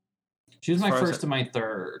wife. She was my first and my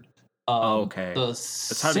third. Okay.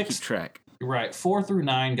 It's hard to keep track. Right. 4 through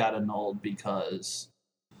 9 got annulled because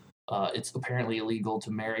it's apparently illegal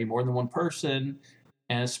to marry more than one person,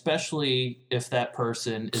 and especially if that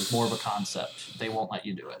person is more of a concept, they won't let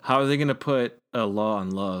you do it. How are they going to put a law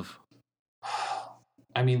on love?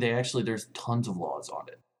 I mean, there's tons of laws on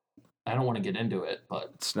it. I don't want to get into it,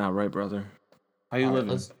 but it's not right, brother. How you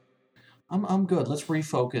living? I'm good. Let's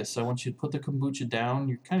refocus. I want you to put the kombucha down.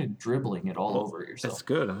 You're kind of dribbling it all over yourself. That's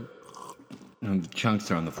good, huh? The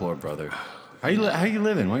chunks are on the floor, brother. How you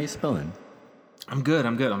living? Why are you spilling? I'm good.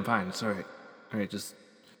 I'm fine. It's all right.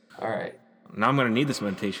 All right. Now I'm gonna need this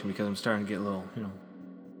meditation because I'm starting to get a little,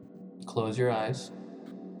 Close your eyes.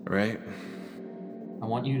 Right. I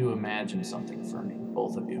want you to imagine something for me,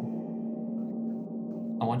 both of you.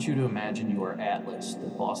 I want you to imagine you are Atlas, the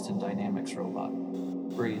Boston Dynamics robot.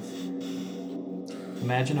 Breathe.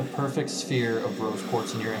 Imagine a perfect sphere of rose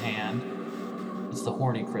quartz in your hand. It's the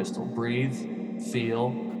horny crystal. Breathe. Feel.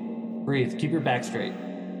 Breathe. Keep your back straight.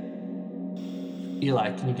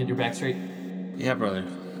 Eli, can you get your back straight? Yeah, brother.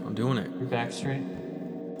 I'm doing it. Your back straight?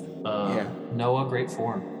 Yeah. Noah, great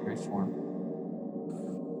form.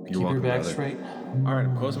 Keep welcome, your back brother. straight. All right,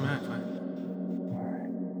 I'm closing my eyes. Fine. All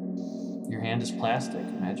right. Your hand is plastic.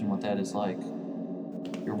 Imagine what that is like.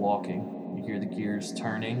 You're walking. You hear the gears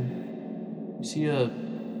turning. You see a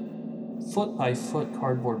foot-by-foot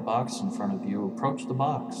cardboard box in front of you. Approach the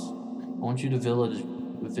box. I want you to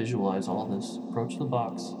visualize all this. Approach the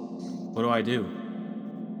box. What do I do?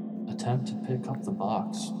 Attempt to pick up the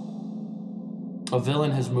box. A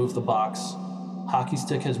villain has moved the box Hockey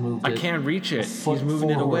stick has moved I it. can't reach it. A foot He's moving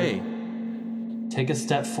it forward. away. Take a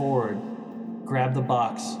step forward. Grab the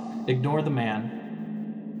box. Ignore the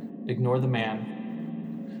man. Ignore the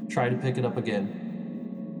man. Try to pick it up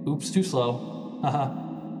again. Oops, too slow. Haha.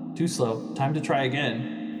 Too slow. Time to try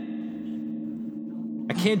again.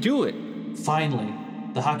 I can't do it. Finally,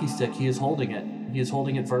 the hockey stick, he is holding it. He is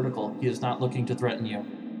holding it vertical. He is not looking to threaten you.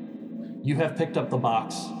 You have picked up the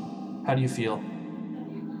box. How do you feel?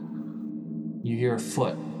 You hear a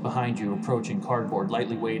foot behind you approaching, cardboard,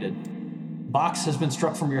 lightly weighted. Box has been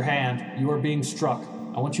struck from your hand. You are being struck.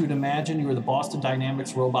 I want you to imagine you are the Boston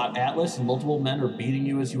Dynamics robot Atlas and multiple men are beating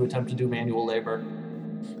you as you attempt to do manual labor.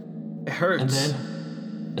 It hurts. And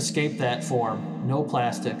then escape that form. No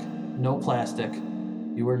plastic. No plastic.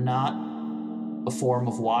 You are not a form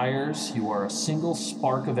of wires. You are a single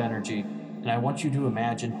spark of energy. And I want you to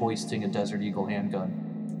imagine hoisting a Desert Eagle handgun.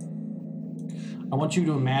 I want you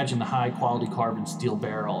to imagine the high-quality carbon steel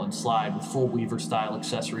barrel and slide with full Weaver-style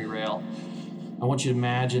accessory rail. I want you to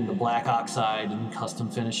imagine the black oxide and custom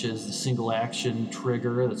finishes, the single-action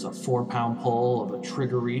trigger that's a 4-pound pull of a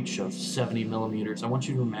trigger reach of 70 millimeters. I want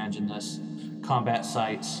you to imagine this. Combat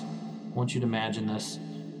sights. I want you to imagine this.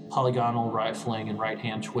 Polygonal rifling and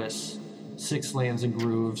right-hand twists. 6 lands and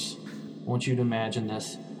grooves. I want you to imagine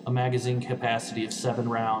this. A magazine capacity of 7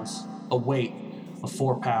 rounds. A weight of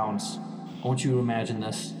 4 pounds. I want you to imagine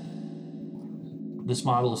this. This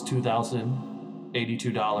model is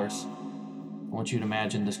 $2,082. I want you to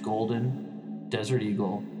imagine this golden Desert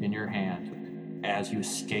Eagle in your hand as you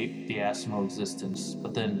escape the Asimo existence,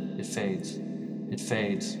 but then it fades. It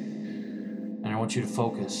fades. And I want you to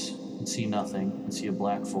focus and see nothing and see a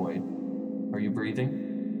black void. Are you breathing?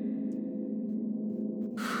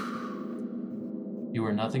 You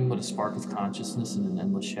are nothing but a spark of consciousness in an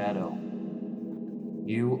endless shadow.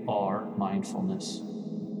 You are mindfulness.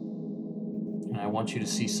 And I want you to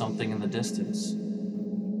see something in the distance.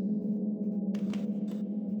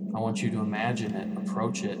 I want you to imagine it,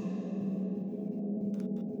 approach it.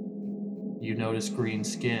 You notice green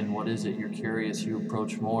skin. What is it? You're curious. You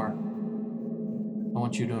approach more. I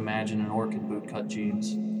want you to imagine an orc in bootcut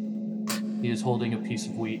jeans. He is holding a piece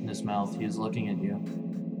of wheat in his mouth. He is looking at you.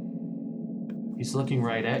 He's looking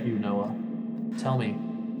right at you, Noah. Tell me,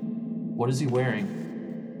 what is he wearing?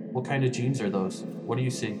 What kind of jeans are those? What do you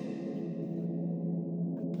see?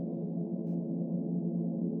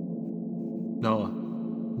 Noah.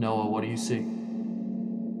 Noah, what do you see?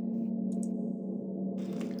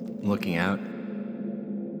 Looking out,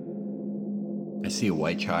 I see a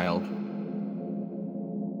white child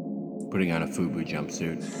putting on a FUBU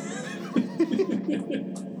jumpsuit.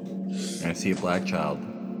 And I see a black child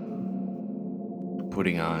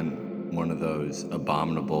putting on one of those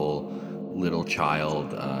abominable little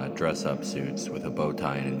child dress-up suits with a bow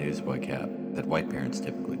tie and a newsboy cap that white parents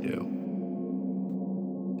typically do.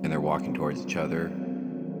 And they're walking towards each other,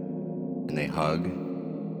 and they hug,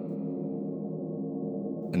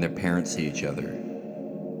 and their parents see each other.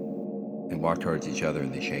 They walk towards each other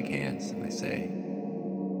and they shake hands and they say,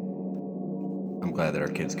 I'm glad that our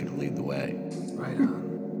kids could lead the way. Right on.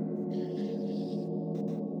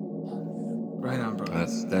 Right on, bro.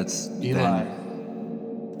 That's Eli. then,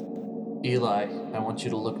 Eli, I want you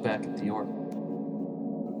to look back at the orc.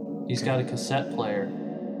 He's got a cassette player.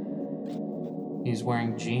 He's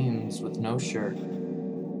wearing jeans with no shirt.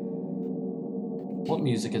 What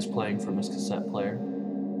music is playing from his cassette player?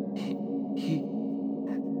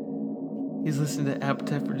 He's listening to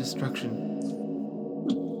Appetite for Destruction.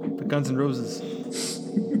 The Guns N' Roses.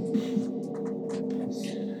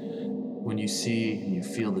 When you see and you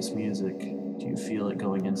feel this music, do you feel it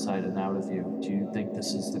going inside and out of you? Do you think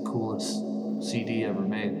this is the coolest CD ever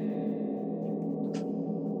made?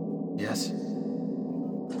 Yes.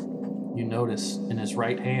 You notice in his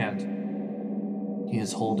right hand, he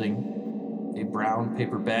is holding a brown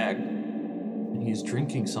paper bag, and he's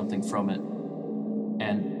drinking something from it.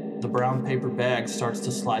 And the brown paper bag starts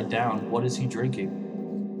to slide down. What is he drinking?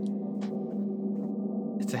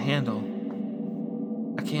 It's a handle.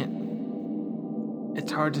 I can't.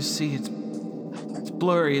 It's hard to see. It's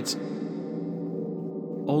blurry. It's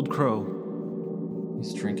Old Crow.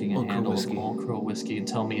 He's drinking a Old Crow handle whiskey. of Old Crow whiskey. And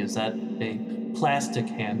tell me, is that a plastic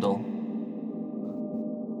handle?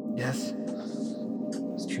 Yes.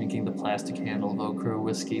 He's drinking the plastic handle of Old Crow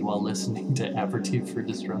whiskey while listening to Appetite for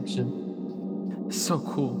Destruction. It's so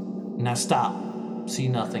cool. Now stop. See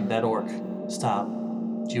nothing. That orc. Stop.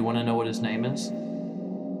 Do you want to know what his name is?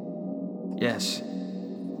 Yes.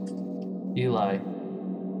 Eli.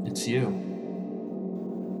 It's you.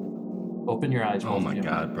 Open your eyes. oh both my of you.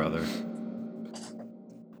 God, brother.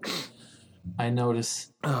 I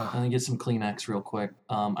notice. I'm gonna get some Kleenex real quick.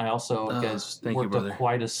 I also, guys, thank you, worked brother. up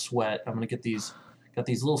quite a sweat. I'm gonna get these. Got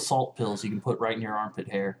these little salt pills you can put right in your armpit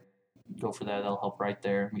hair. Go for that. That'll help right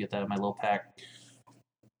there. Let me get that in my little pack.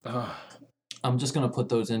 I'm just gonna put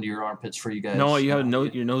those into your armpits for you guys. No, you have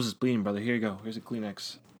your nose is bleeding, brother. Here you go. Here's a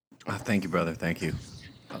Kleenex. Thank you, brother. Thank you.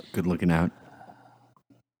 Good looking out.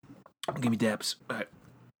 Give me dabs. All right.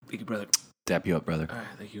 Thank you, brother. Dap you up, brother. All right,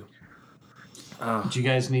 thank you. Do you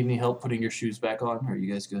guys need any help putting your shoes back on? Or are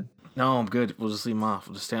you guys good? No, I'm good. We'll just leave them off.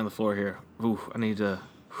 We'll just stay on the floor here. Ooh, I need to.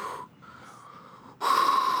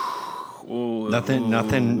 Ooh,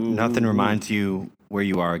 Nothing reminds you where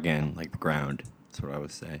you are again, like the ground. That's what I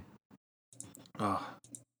would say. Oh.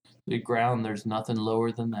 The ground, there's nothing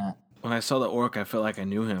lower than that. When I saw the orc, I felt like I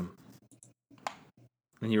knew him.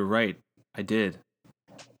 And you're right. I did.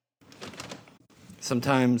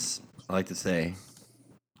 Sometimes, I like to say,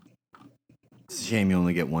 it's a shame you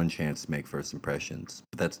only get one chance to make first impressions.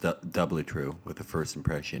 But that's doubly true with the first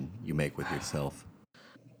impression you make with yourself.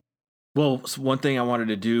 Well, one thing I wanted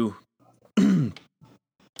to do...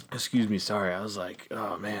 Excuse me, sorry. I was like,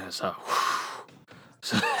 oh, man, it's so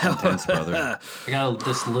intense, brother. I got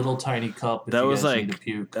this little tiny cup if that you was guys like need to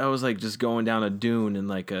puke. that was like just going down a dune in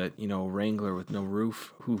like a Wrangler with no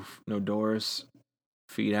roof, no doors,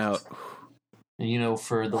 feet out. And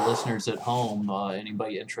for the listeners at home,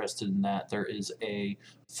 anybody interested in that, there is a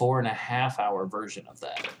 4.5-hour version of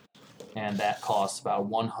that, and that costs about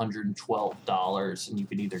 $112. And you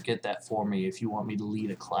can either get that for me if you want me to lead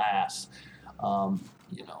a class.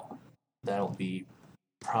 That'll be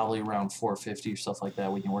probably around $450 or stuff like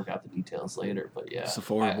that. We can work out the details later, but yeah, It's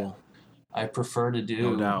affordable. I prefer to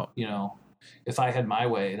do, No doubt. If I had my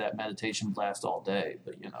way, that meditation would last all day,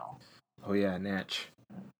 but Oh yeah, Natch.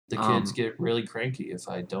 the kids get really cranky if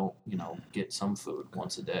I don't, get some food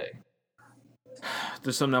once a day.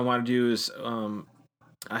 There's something I want to do is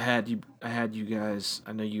I had you guys.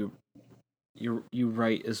 I know you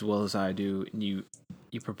write as well as I do, and you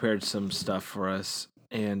prepared some stuff for us,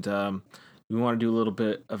 and we want to do a little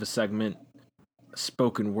bit of a segment, a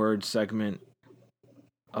spoken word segment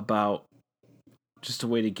about just a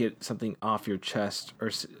way to get something off your chest or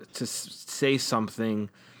to say something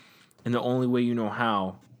in the only way you know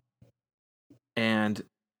how. And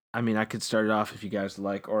I mean, I could start it off if you guys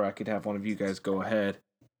like, or I could have one of you guys go ahead.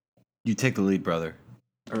 You take the lead, brother.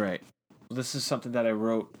 All right. Well, this is something that I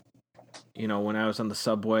wrote, when I was on the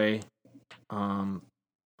subway.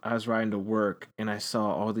 I was riding to work, and I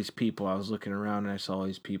saw all these people. I was looking around, and I saw all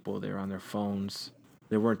these people. They were on their phones.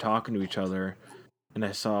 They weren't talking to each other. And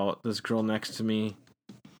I saw this girl next to me.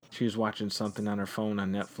 She was watching something on her phone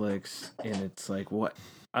on Netflix, and it's like, what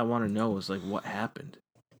I want to know is, like, what happened?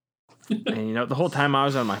 And, the whole time I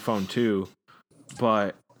was on my phone, too,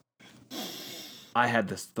 but I had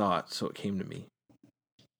this thought, so it came to me.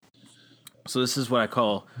 So this is what I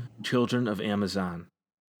call Children of Amazon.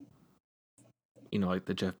 Like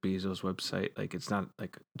the Jeff Bezos website. Like, it's not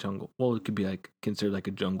like a jungle. Well, it could be like considered like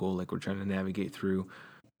a jungle, like we're trying to navigate through,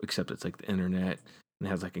 except it's like the internet and it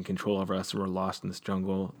has like in control over us, and we're lost in this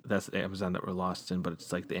jungle. That's the Amazon that we're lost in, but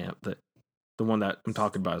it's like the one that I'm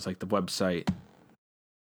talking about is like the website.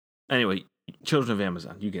 Anyway, Children of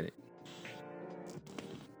Amazon, you get it.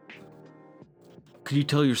 Could you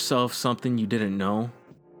tell yourself something you didn't know?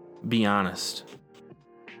 Be honest.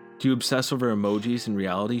 Do you obsess over emojis in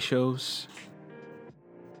reality shows?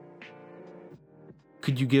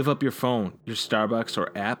 Could you give up your phone, your Starbucks, or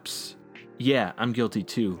apps? Yeah, I'm guilty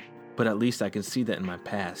too, but at least I can see that in my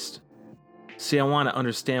past. See, I want to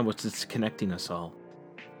understand what's disconnecting us all.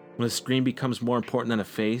 When a screen becomes more important than a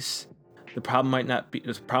face, the problem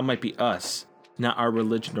might be us, not our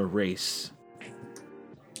religion or race.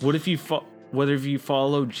 Whether if you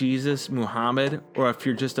follow Jesus, Muhammad, or if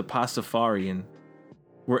you're just a Pastafarian,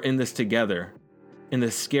 we're in this together, in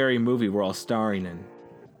this scary movie we're all starring in.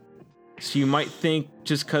 So you might think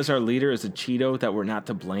just because our leader is a Cheeto that we're not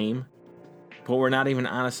to blame, but we're not even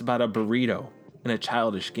honest about a burrito in a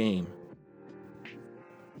childish game.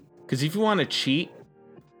 Because if you want to cheat,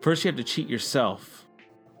 first you have to cheat yourself.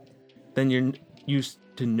 Then you're used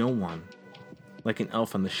to no one, like an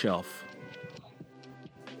elf on the shelf.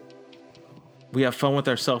 We have fun with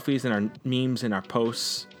our selfies and our memes and our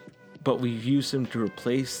posts, but we've used them to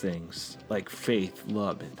replace things like faith,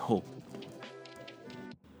 love, and hope.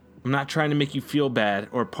 I'm not trying to make you feel bad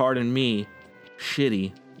or, pardon me,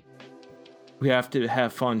 shitty. We have to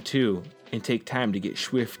have fun too and take time to get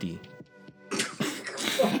swifty.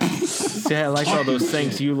 See, I like all those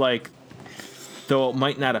things you like, though it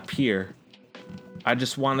might not appear. I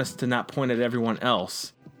just want us to not point at everyone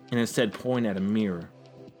else and instead point at a mirror.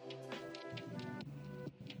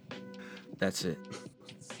 That's it.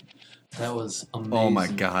 That was amazing. Oh my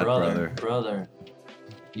God, brother.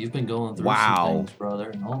 You've been going through Wow. some things,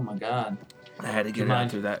 brother. Oh my God. I had to get it out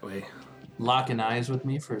through that way. Locking eyes with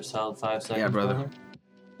me for a solid 5 seconds, Yeah, brother.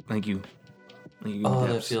 Thank you. Oh,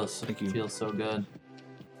 that Debs. feels so good.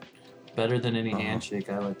 Better than any handshake,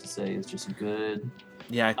 I like to say. It's just good.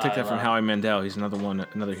 Yeah, I took that from Howie Mandel. He's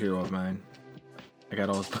another hero of mine. I got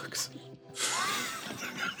all his books.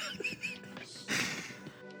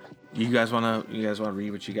 You guys wanna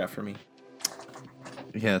read what you got for me?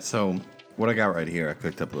 Yeah, so what I got right here, I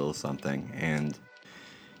cooked up a little something, and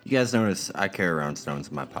you guys notice I carry around stones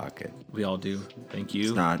in my pocket. We all do. Thank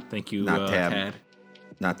you. Thank you, not Tad.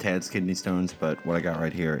 Not Tad's kidney stones, but what I got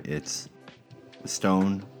right here, it's the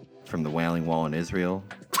stone from the Wailing Wall in Israel.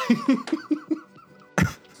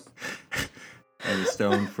 And the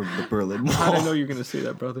stone from the Berlin Wall. I didn't know you were going to say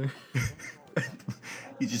that, brother.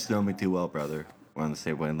 You just know me too well, brother. We're on the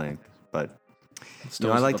same wavelength. But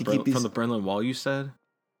I like to keep these from the Berlin Wall, you said?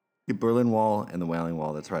 The Berlin Wall and the Wailing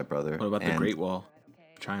Wall, that's right, brother. What about the Great Wall?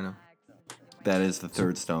 China. That is the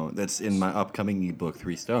third stone. That's in my upcoming ebook,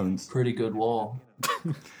 3 Stones. Pretty good wall.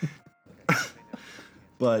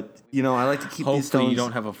 But, I like to keep Hopefully these stones. You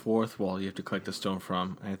don't have a 4th wall you have to collect the stone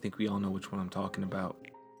from. I think we all know which one I'm talking about.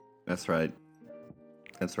 That's right.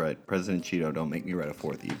 That's right. President Cheeto, don't make me write a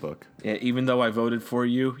 4th ebook. Yeah, even though I voted for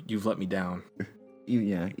you, you've let me down.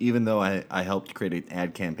 Yeah, even though I helped create an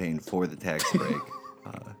ad campaign for the tax break.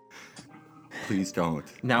 Please don't.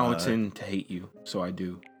 Now it's in to hate you, so I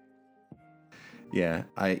do. Yeah,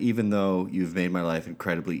 even though you've made my life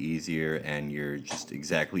incredibly easier and you're just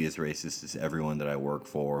exactly as racist as everyone that I work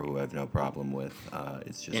for who I have no problem with,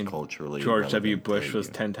 it's just culturally George W. Bush was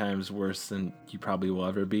 10 times worse than you probably will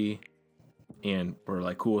ever be. And we're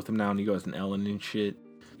like cool with him now, and he goes an Ellen and shit.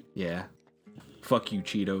 Yeah. Fuck you,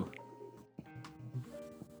 Cheeto.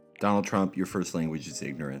 Donald Trump, your first language is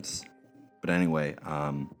ignorance. But anyway,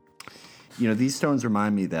 these stones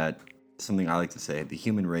remind me that something I like to say, the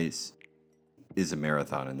human race is a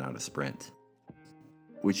marathon and not a sprint.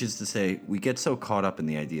 Which is to say, we get so caught up in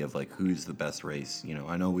the idea of like who's the best race.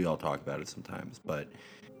 I know we all talk about it sometimes, but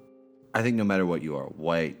I think no matter what you are,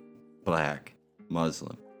 white, black,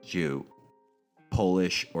 Muslim, Jew,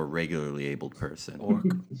 Polish, or regularly abled person, Orc,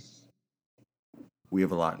 we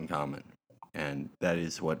have a lot in common. And that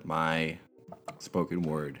is what my spoken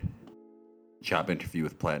word job interview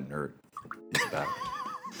with Planet Earth is about.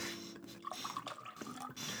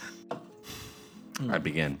 I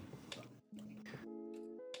begin.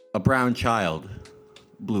 A brown child,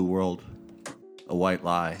 blue world, a white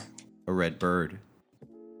lie, a red bird.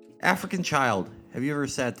 African child, have you ever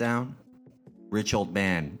sat down? Rich old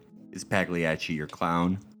man, is Pagliacci your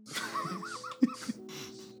clown?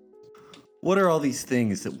 What are all these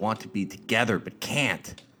things that want to be together but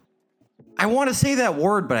can't? I want to say that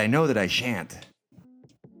word, but I know that I shan't.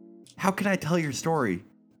 How can I tell your story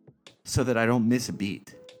so that I don't miss a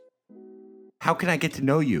beat? How can I get to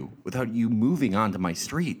know you without you moving onto my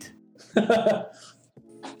street?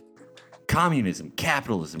 Communism,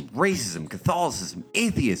 capitalism, racism, Catholicism,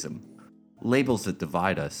 atheism. Labels that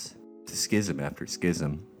divide us to schism after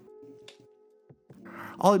schism.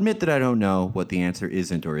 I'll admit that I don't know what the answer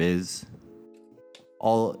isn't or is.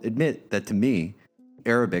 I'll admit that to me,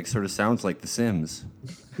 Arabic sort of sounds like The Sims.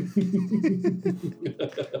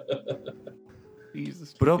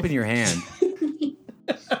 Jesus. But open your hand.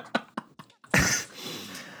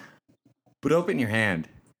 But open your hand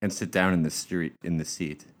and sit down in the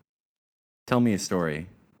seat. Tell me a story,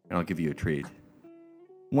 and I'll give you a treat.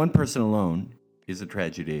 One person alone is a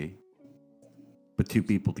tragedy, but 2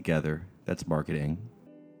 people together, that's marketing.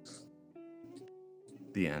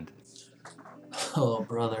 The end. Oh,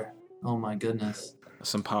 brother. Oh, my goodness.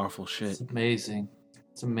 Some powerful shit. It's amazing.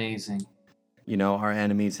 It's amazing. Our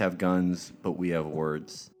enemies have guns, but we have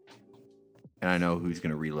words. And I know who's going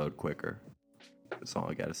to reload quicker. That's all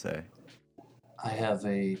I got to say. I have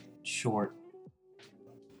a short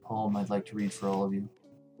poem I'd like to read for all of you.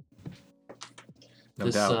 No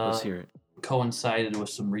doubt. Let's hear it. Coincided with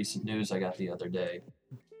some recent news I got the other day.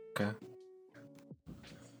 Okay.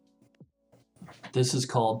 This is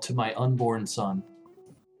called To My Unborn Son.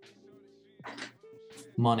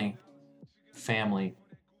 Money, family,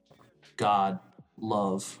 God,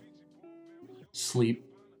 love, sleep,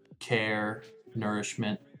 care,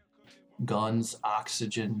 nourishment, guns,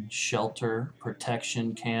 oxygen, shelter,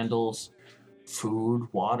 protection, candles, food,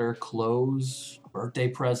 water, clothes, birthday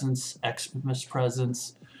presents, Xmas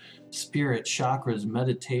presents, spirit, chakras,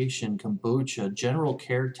 meditation, kombucha, general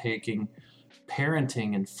caretaking,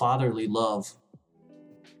 parenting, and fatherly love.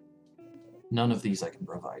 None of these I can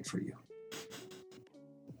provide for you.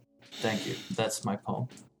 Thank you. That's my poem.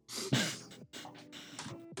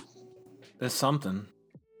 That's something.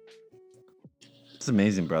 It's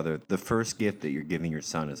amazing, brother. The first gift that you're giving your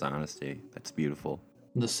son is honesty. That's beautiful.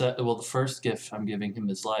 The first gift I'm giving him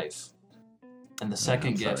is life, and the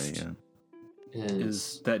second gift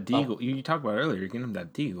is that deagle. You talked about earlier. You're getting him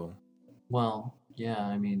that deagle. Well, yeah.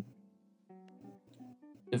 I mean,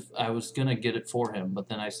 if I was gonna get it for him, but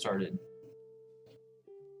then I started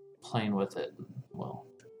playing with it. Well,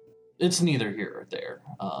 it's neither here or there.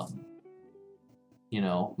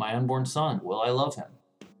 My unborn son. Will I love him?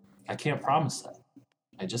 I can't promise that.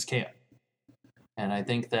 I just can't. And I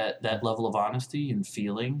think that level of honesty and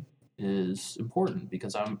feeling is important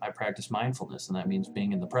because I practice mindfulness, and that means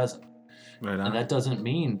being in the present. Right on. And that doesn't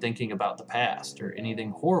mean thinking about the past or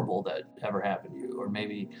anything horrible that ever happened to you, or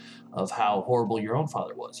maybe of how horrible your own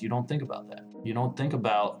father was. You don't think about that. You don't think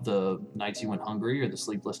about the nights you went hungry or the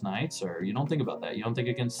sleepless nights, or you don't think about that. You don't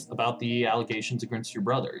think about the allegations against your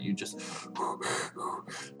brother. You just,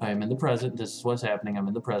 I am in the present. This is what's happening. I'm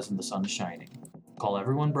in the present. The sun is shining. Call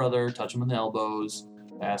everyone brother, touch them on the elbows,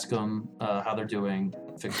 ask them how they're doing,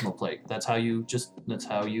 fix them a plate. That's how you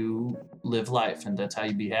live life, and that's how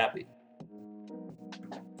you be happy.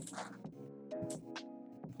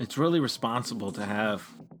 It's really responsible to have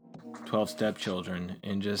 12 stepchildren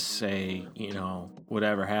and just say,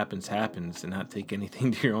 whatever happens, happens, and not take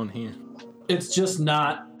anything to your own hand. It's just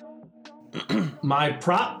not my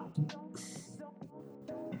prop.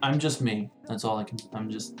 I'm just me. That's all I can.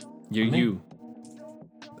 You're I'm you.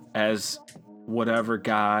 As whatever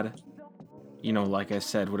God, like I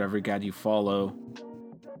said, whatever God you follow,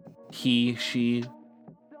 he, she,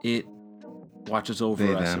 it watches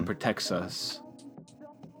over us and protects us.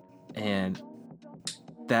 And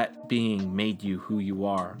that being made you who you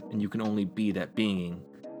are, and you can only be that being.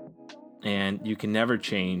 And you can never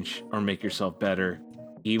change or make yourself better,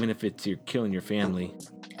 even if you're killing your family.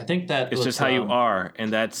 I think that it's just how you are,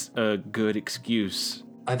 and that's a good excuse.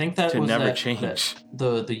 I think that to was never that, change.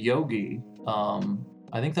 The yogi. I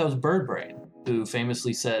think that was Bird Brain, who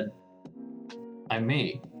famously said, "I'm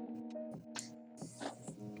me."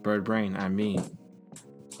 Bird Brain, I'm me.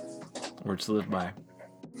 Words to live by.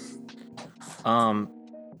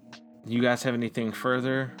 You guys have anything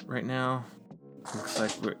further right now? Looks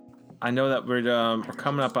like I know that we're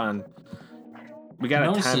coming up on. We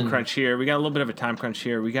got a time crunch here. We got a little bit of a time crunch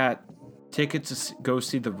here. We got tickets to go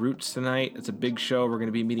see The Roots tonight. It's a big show. We're going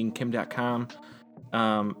to be meeting Kim.com.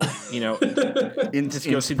 To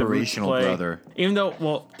go see The Roots play. Brother. Even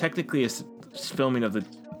though, technically it's filming of the.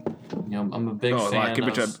 I'm a big fan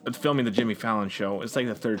of filming the Jimmy Fallon show. It's like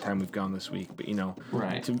the third time we've gone this week, but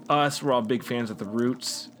right. To us, we're all big fans of The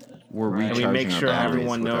Roots. And we make sure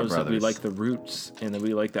everyone knows that we like The Roots and that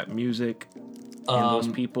we like that music and those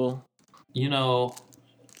people.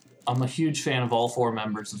 I'm a huge fan of all four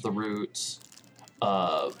members of The Roots.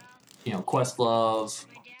 Questlove,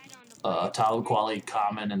 Talib Kweli,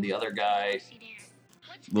 Common, and the other guy.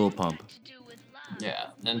 Lil Pump. Yeah,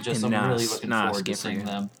 and I'm really looking forward to seeing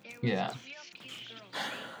them. Yeah.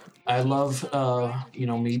 I love,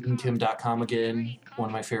 meeting Kim.com again. One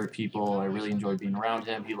of my favorite people. I really enjoy being around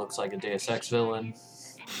him. He looks like a Deus Ex villain.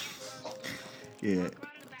 Yeah.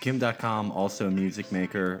 Kim.com, also a music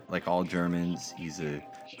maker, like all Germans. He's a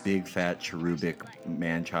big, fat, cherubic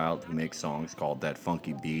man-child who makes songs called That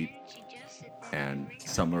Funky Beat and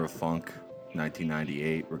Summer of Funk,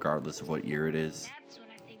 1998, regardless of what year it is.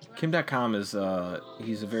 Kim.com is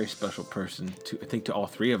he's a very special person to all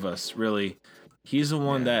three of us, really. He's the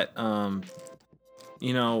one that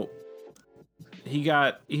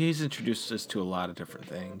he's introduced us to a lot of different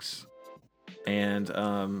things. And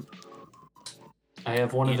I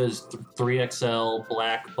have one of his 3XL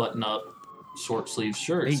black button up short sleeve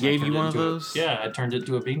shirts. He gave you one of those? Yeah, I turned it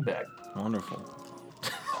into a beanbag. Wonderful.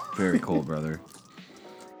 Very cool, brother.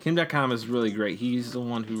 Kim.com is really great. He's the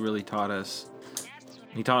one who really taught us.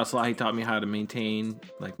 He taught us a lot. He taught me how to maintain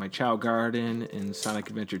my Chow Garden in Sonic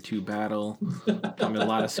Adventure 2 Battle. Taught me a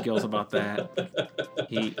lot of skills about that.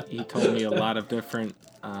 He told me a lot of different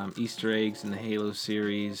Easter eggs in the Halo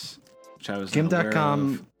series, which I was not aware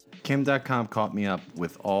of. Kim.com caught me up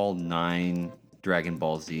with all 9 Dragon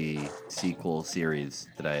Ball Z sequel series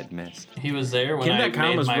that I had missed. He was there when I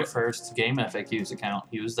made my first Game FAQs account.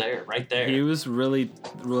 He was there, right there. He was really,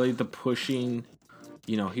 really the pushing...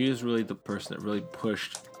 he was really the person that really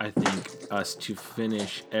pushed, I think, us to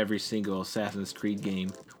finish every single Assassin's Creed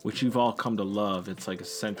game, which you've all come to love. It's like a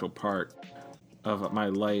central part of my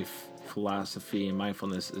life philosophy and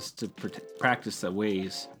mindfulness is to practice the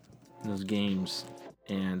ways in those games.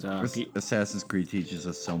 And Assassin's Creed teaches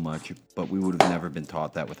us so much, but we would have never been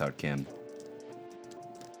taught that without Kim.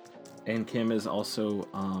 And Kim is also,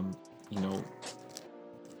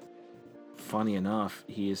 funny enough,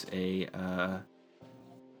 he is a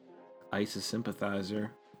ISIS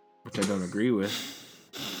sympathizer, which I don't agree with,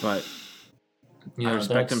 but I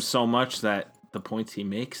respect him so much that the points he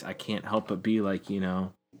makes, I can't help but be like,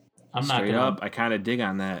 I'm straight up, I kind of dig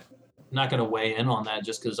on that. I'm not going to weigh in on that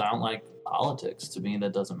just because I don't like politics. To me,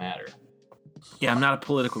 that doesn't matter. Yeah, I'm not a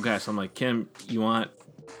political guy, so I'm like, Kim, you want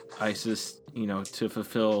ISIS, to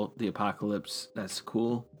fulfill the apocalypse? That's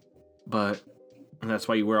cool, and that's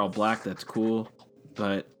why you wear all black. That's cool,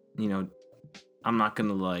 but I'm not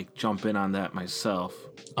gonna like jump in on that myself.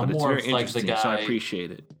 But it's very interesting, so I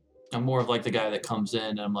appreciate it. I'm more of like the guy that comes in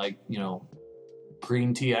and I'm like,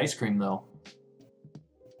 green tea ice cream though.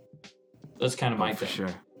 That's kind of my thing. For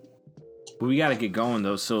sure. But we got to get going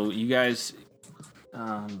though. So you guys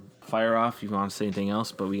fire off if you want to say anything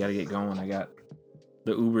else, but we got to get going. I got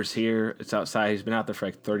the Uber's here. It's outside. He's been out there for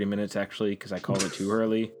like 30 minutes actually because I called it too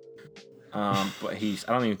early. But I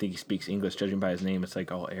don't even think he speaks English, judging by his name. It's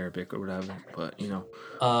like all Arabic or whatever. But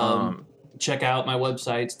check out my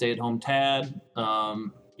website, Stay at Home Tad.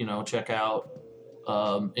 Check out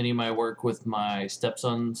any of my work with my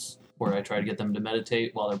stepsons, where I try to get them to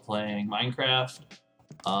meditate while they're playing Minecraft.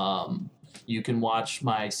 You can watch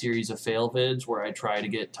my series of fail vids where I try to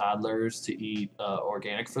get toddlers to eat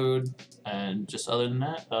organic food. And just other than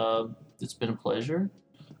that, it's been a pleasure.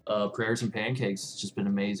 Prayers and Pancakes, it's just been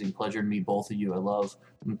amazing. Pleasure to meet both of you.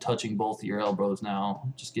 I'm touching both of your elbows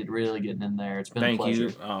now. Just really getting in there. It's been a pleasure.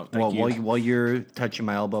 Thank you. While you're touching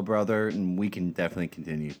my elbow, brother, and we can definitely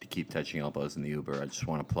continue to keep touching elbows in the Uber, I just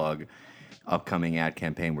want to plug upcoming ad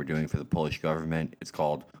campaign we're doing for the Polish government. It's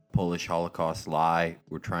called Polish Holocaust Lie.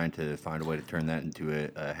 We're trying to find a way to turn that into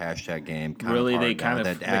a hashtag game. Really,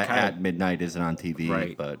 at midnight isn't on TV,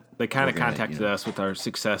 right? But they kind of contacted us with our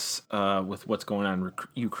success with what's going on in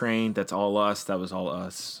Ukraine. That's all us. That was all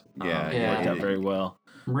us. It worked out very well.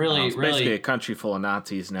 Really, basically a country full of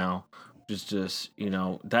Nazis now. Just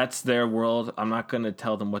that's their world. I'm not going to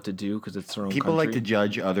tell them what to do because it's their own people country. Like to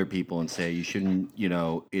judge other people and say you shouldn't,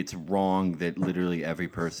 it's wrong that literally every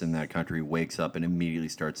person in that country wakes up and immediately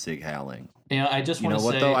starts sig howling. I just want to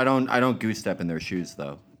say, though? I don't goose step in their shoes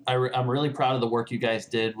though. I'm really proud of the work you guys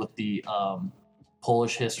did with the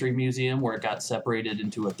Polish History Museum, where it got separated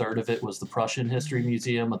into a third of it was the Prussian History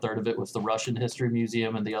Museum, a third of it was the Russian History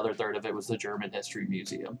Museum, and the other third of it was the German History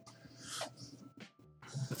Museum.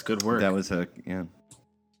 That's good work. That was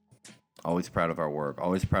always proud of our work.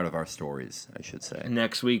 Always proud of our stories, I should say.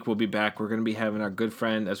 Next week, we'll be back. We're going to be having our good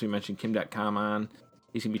friend, as we mentioned, Kim.com on.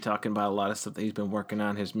 He's going to be talking about a lot of stuff that he's been working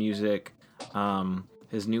on, his music,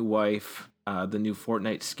 his new wife, the new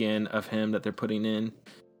Fortnite skin of him that they're putting in.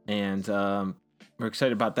 And we're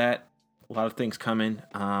excited about that. A lot of things coming.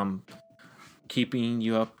 Keeping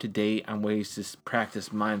you up to date on ways to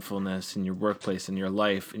practice mindfulness in your workplace, in your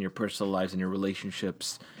life, in your personal lives, in your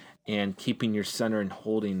relationships, and keeping your center and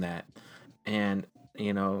holding that. And,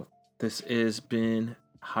 this has been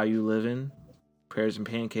How You Livin', Prayers and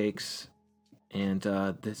Pancakes. And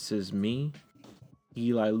this is me,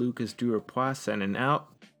 Eli Lucas Durepois, signing out.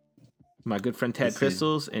 My good friend Tad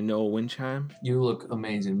Crystals and Noah Windchime. You look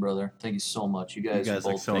amazing, brother. Thank you so much. You guys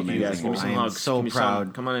look so amazing. amazing. Give me some hugs. So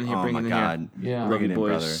proud. Come on in here. Bring it in God. here. Yeah. Bring it in,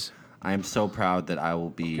 boys. brother. I am so proud that I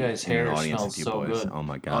will be in an audience with you so boys. Good. Oh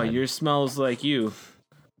my God. Oh, yours smells like you.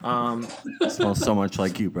 It smells so much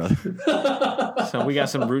like you, brother. So we got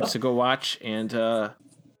some Roots to go watch, and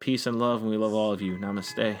peace and love, and we love all of you.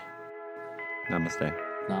 Namaste. Namaste.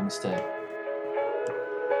 Namaste.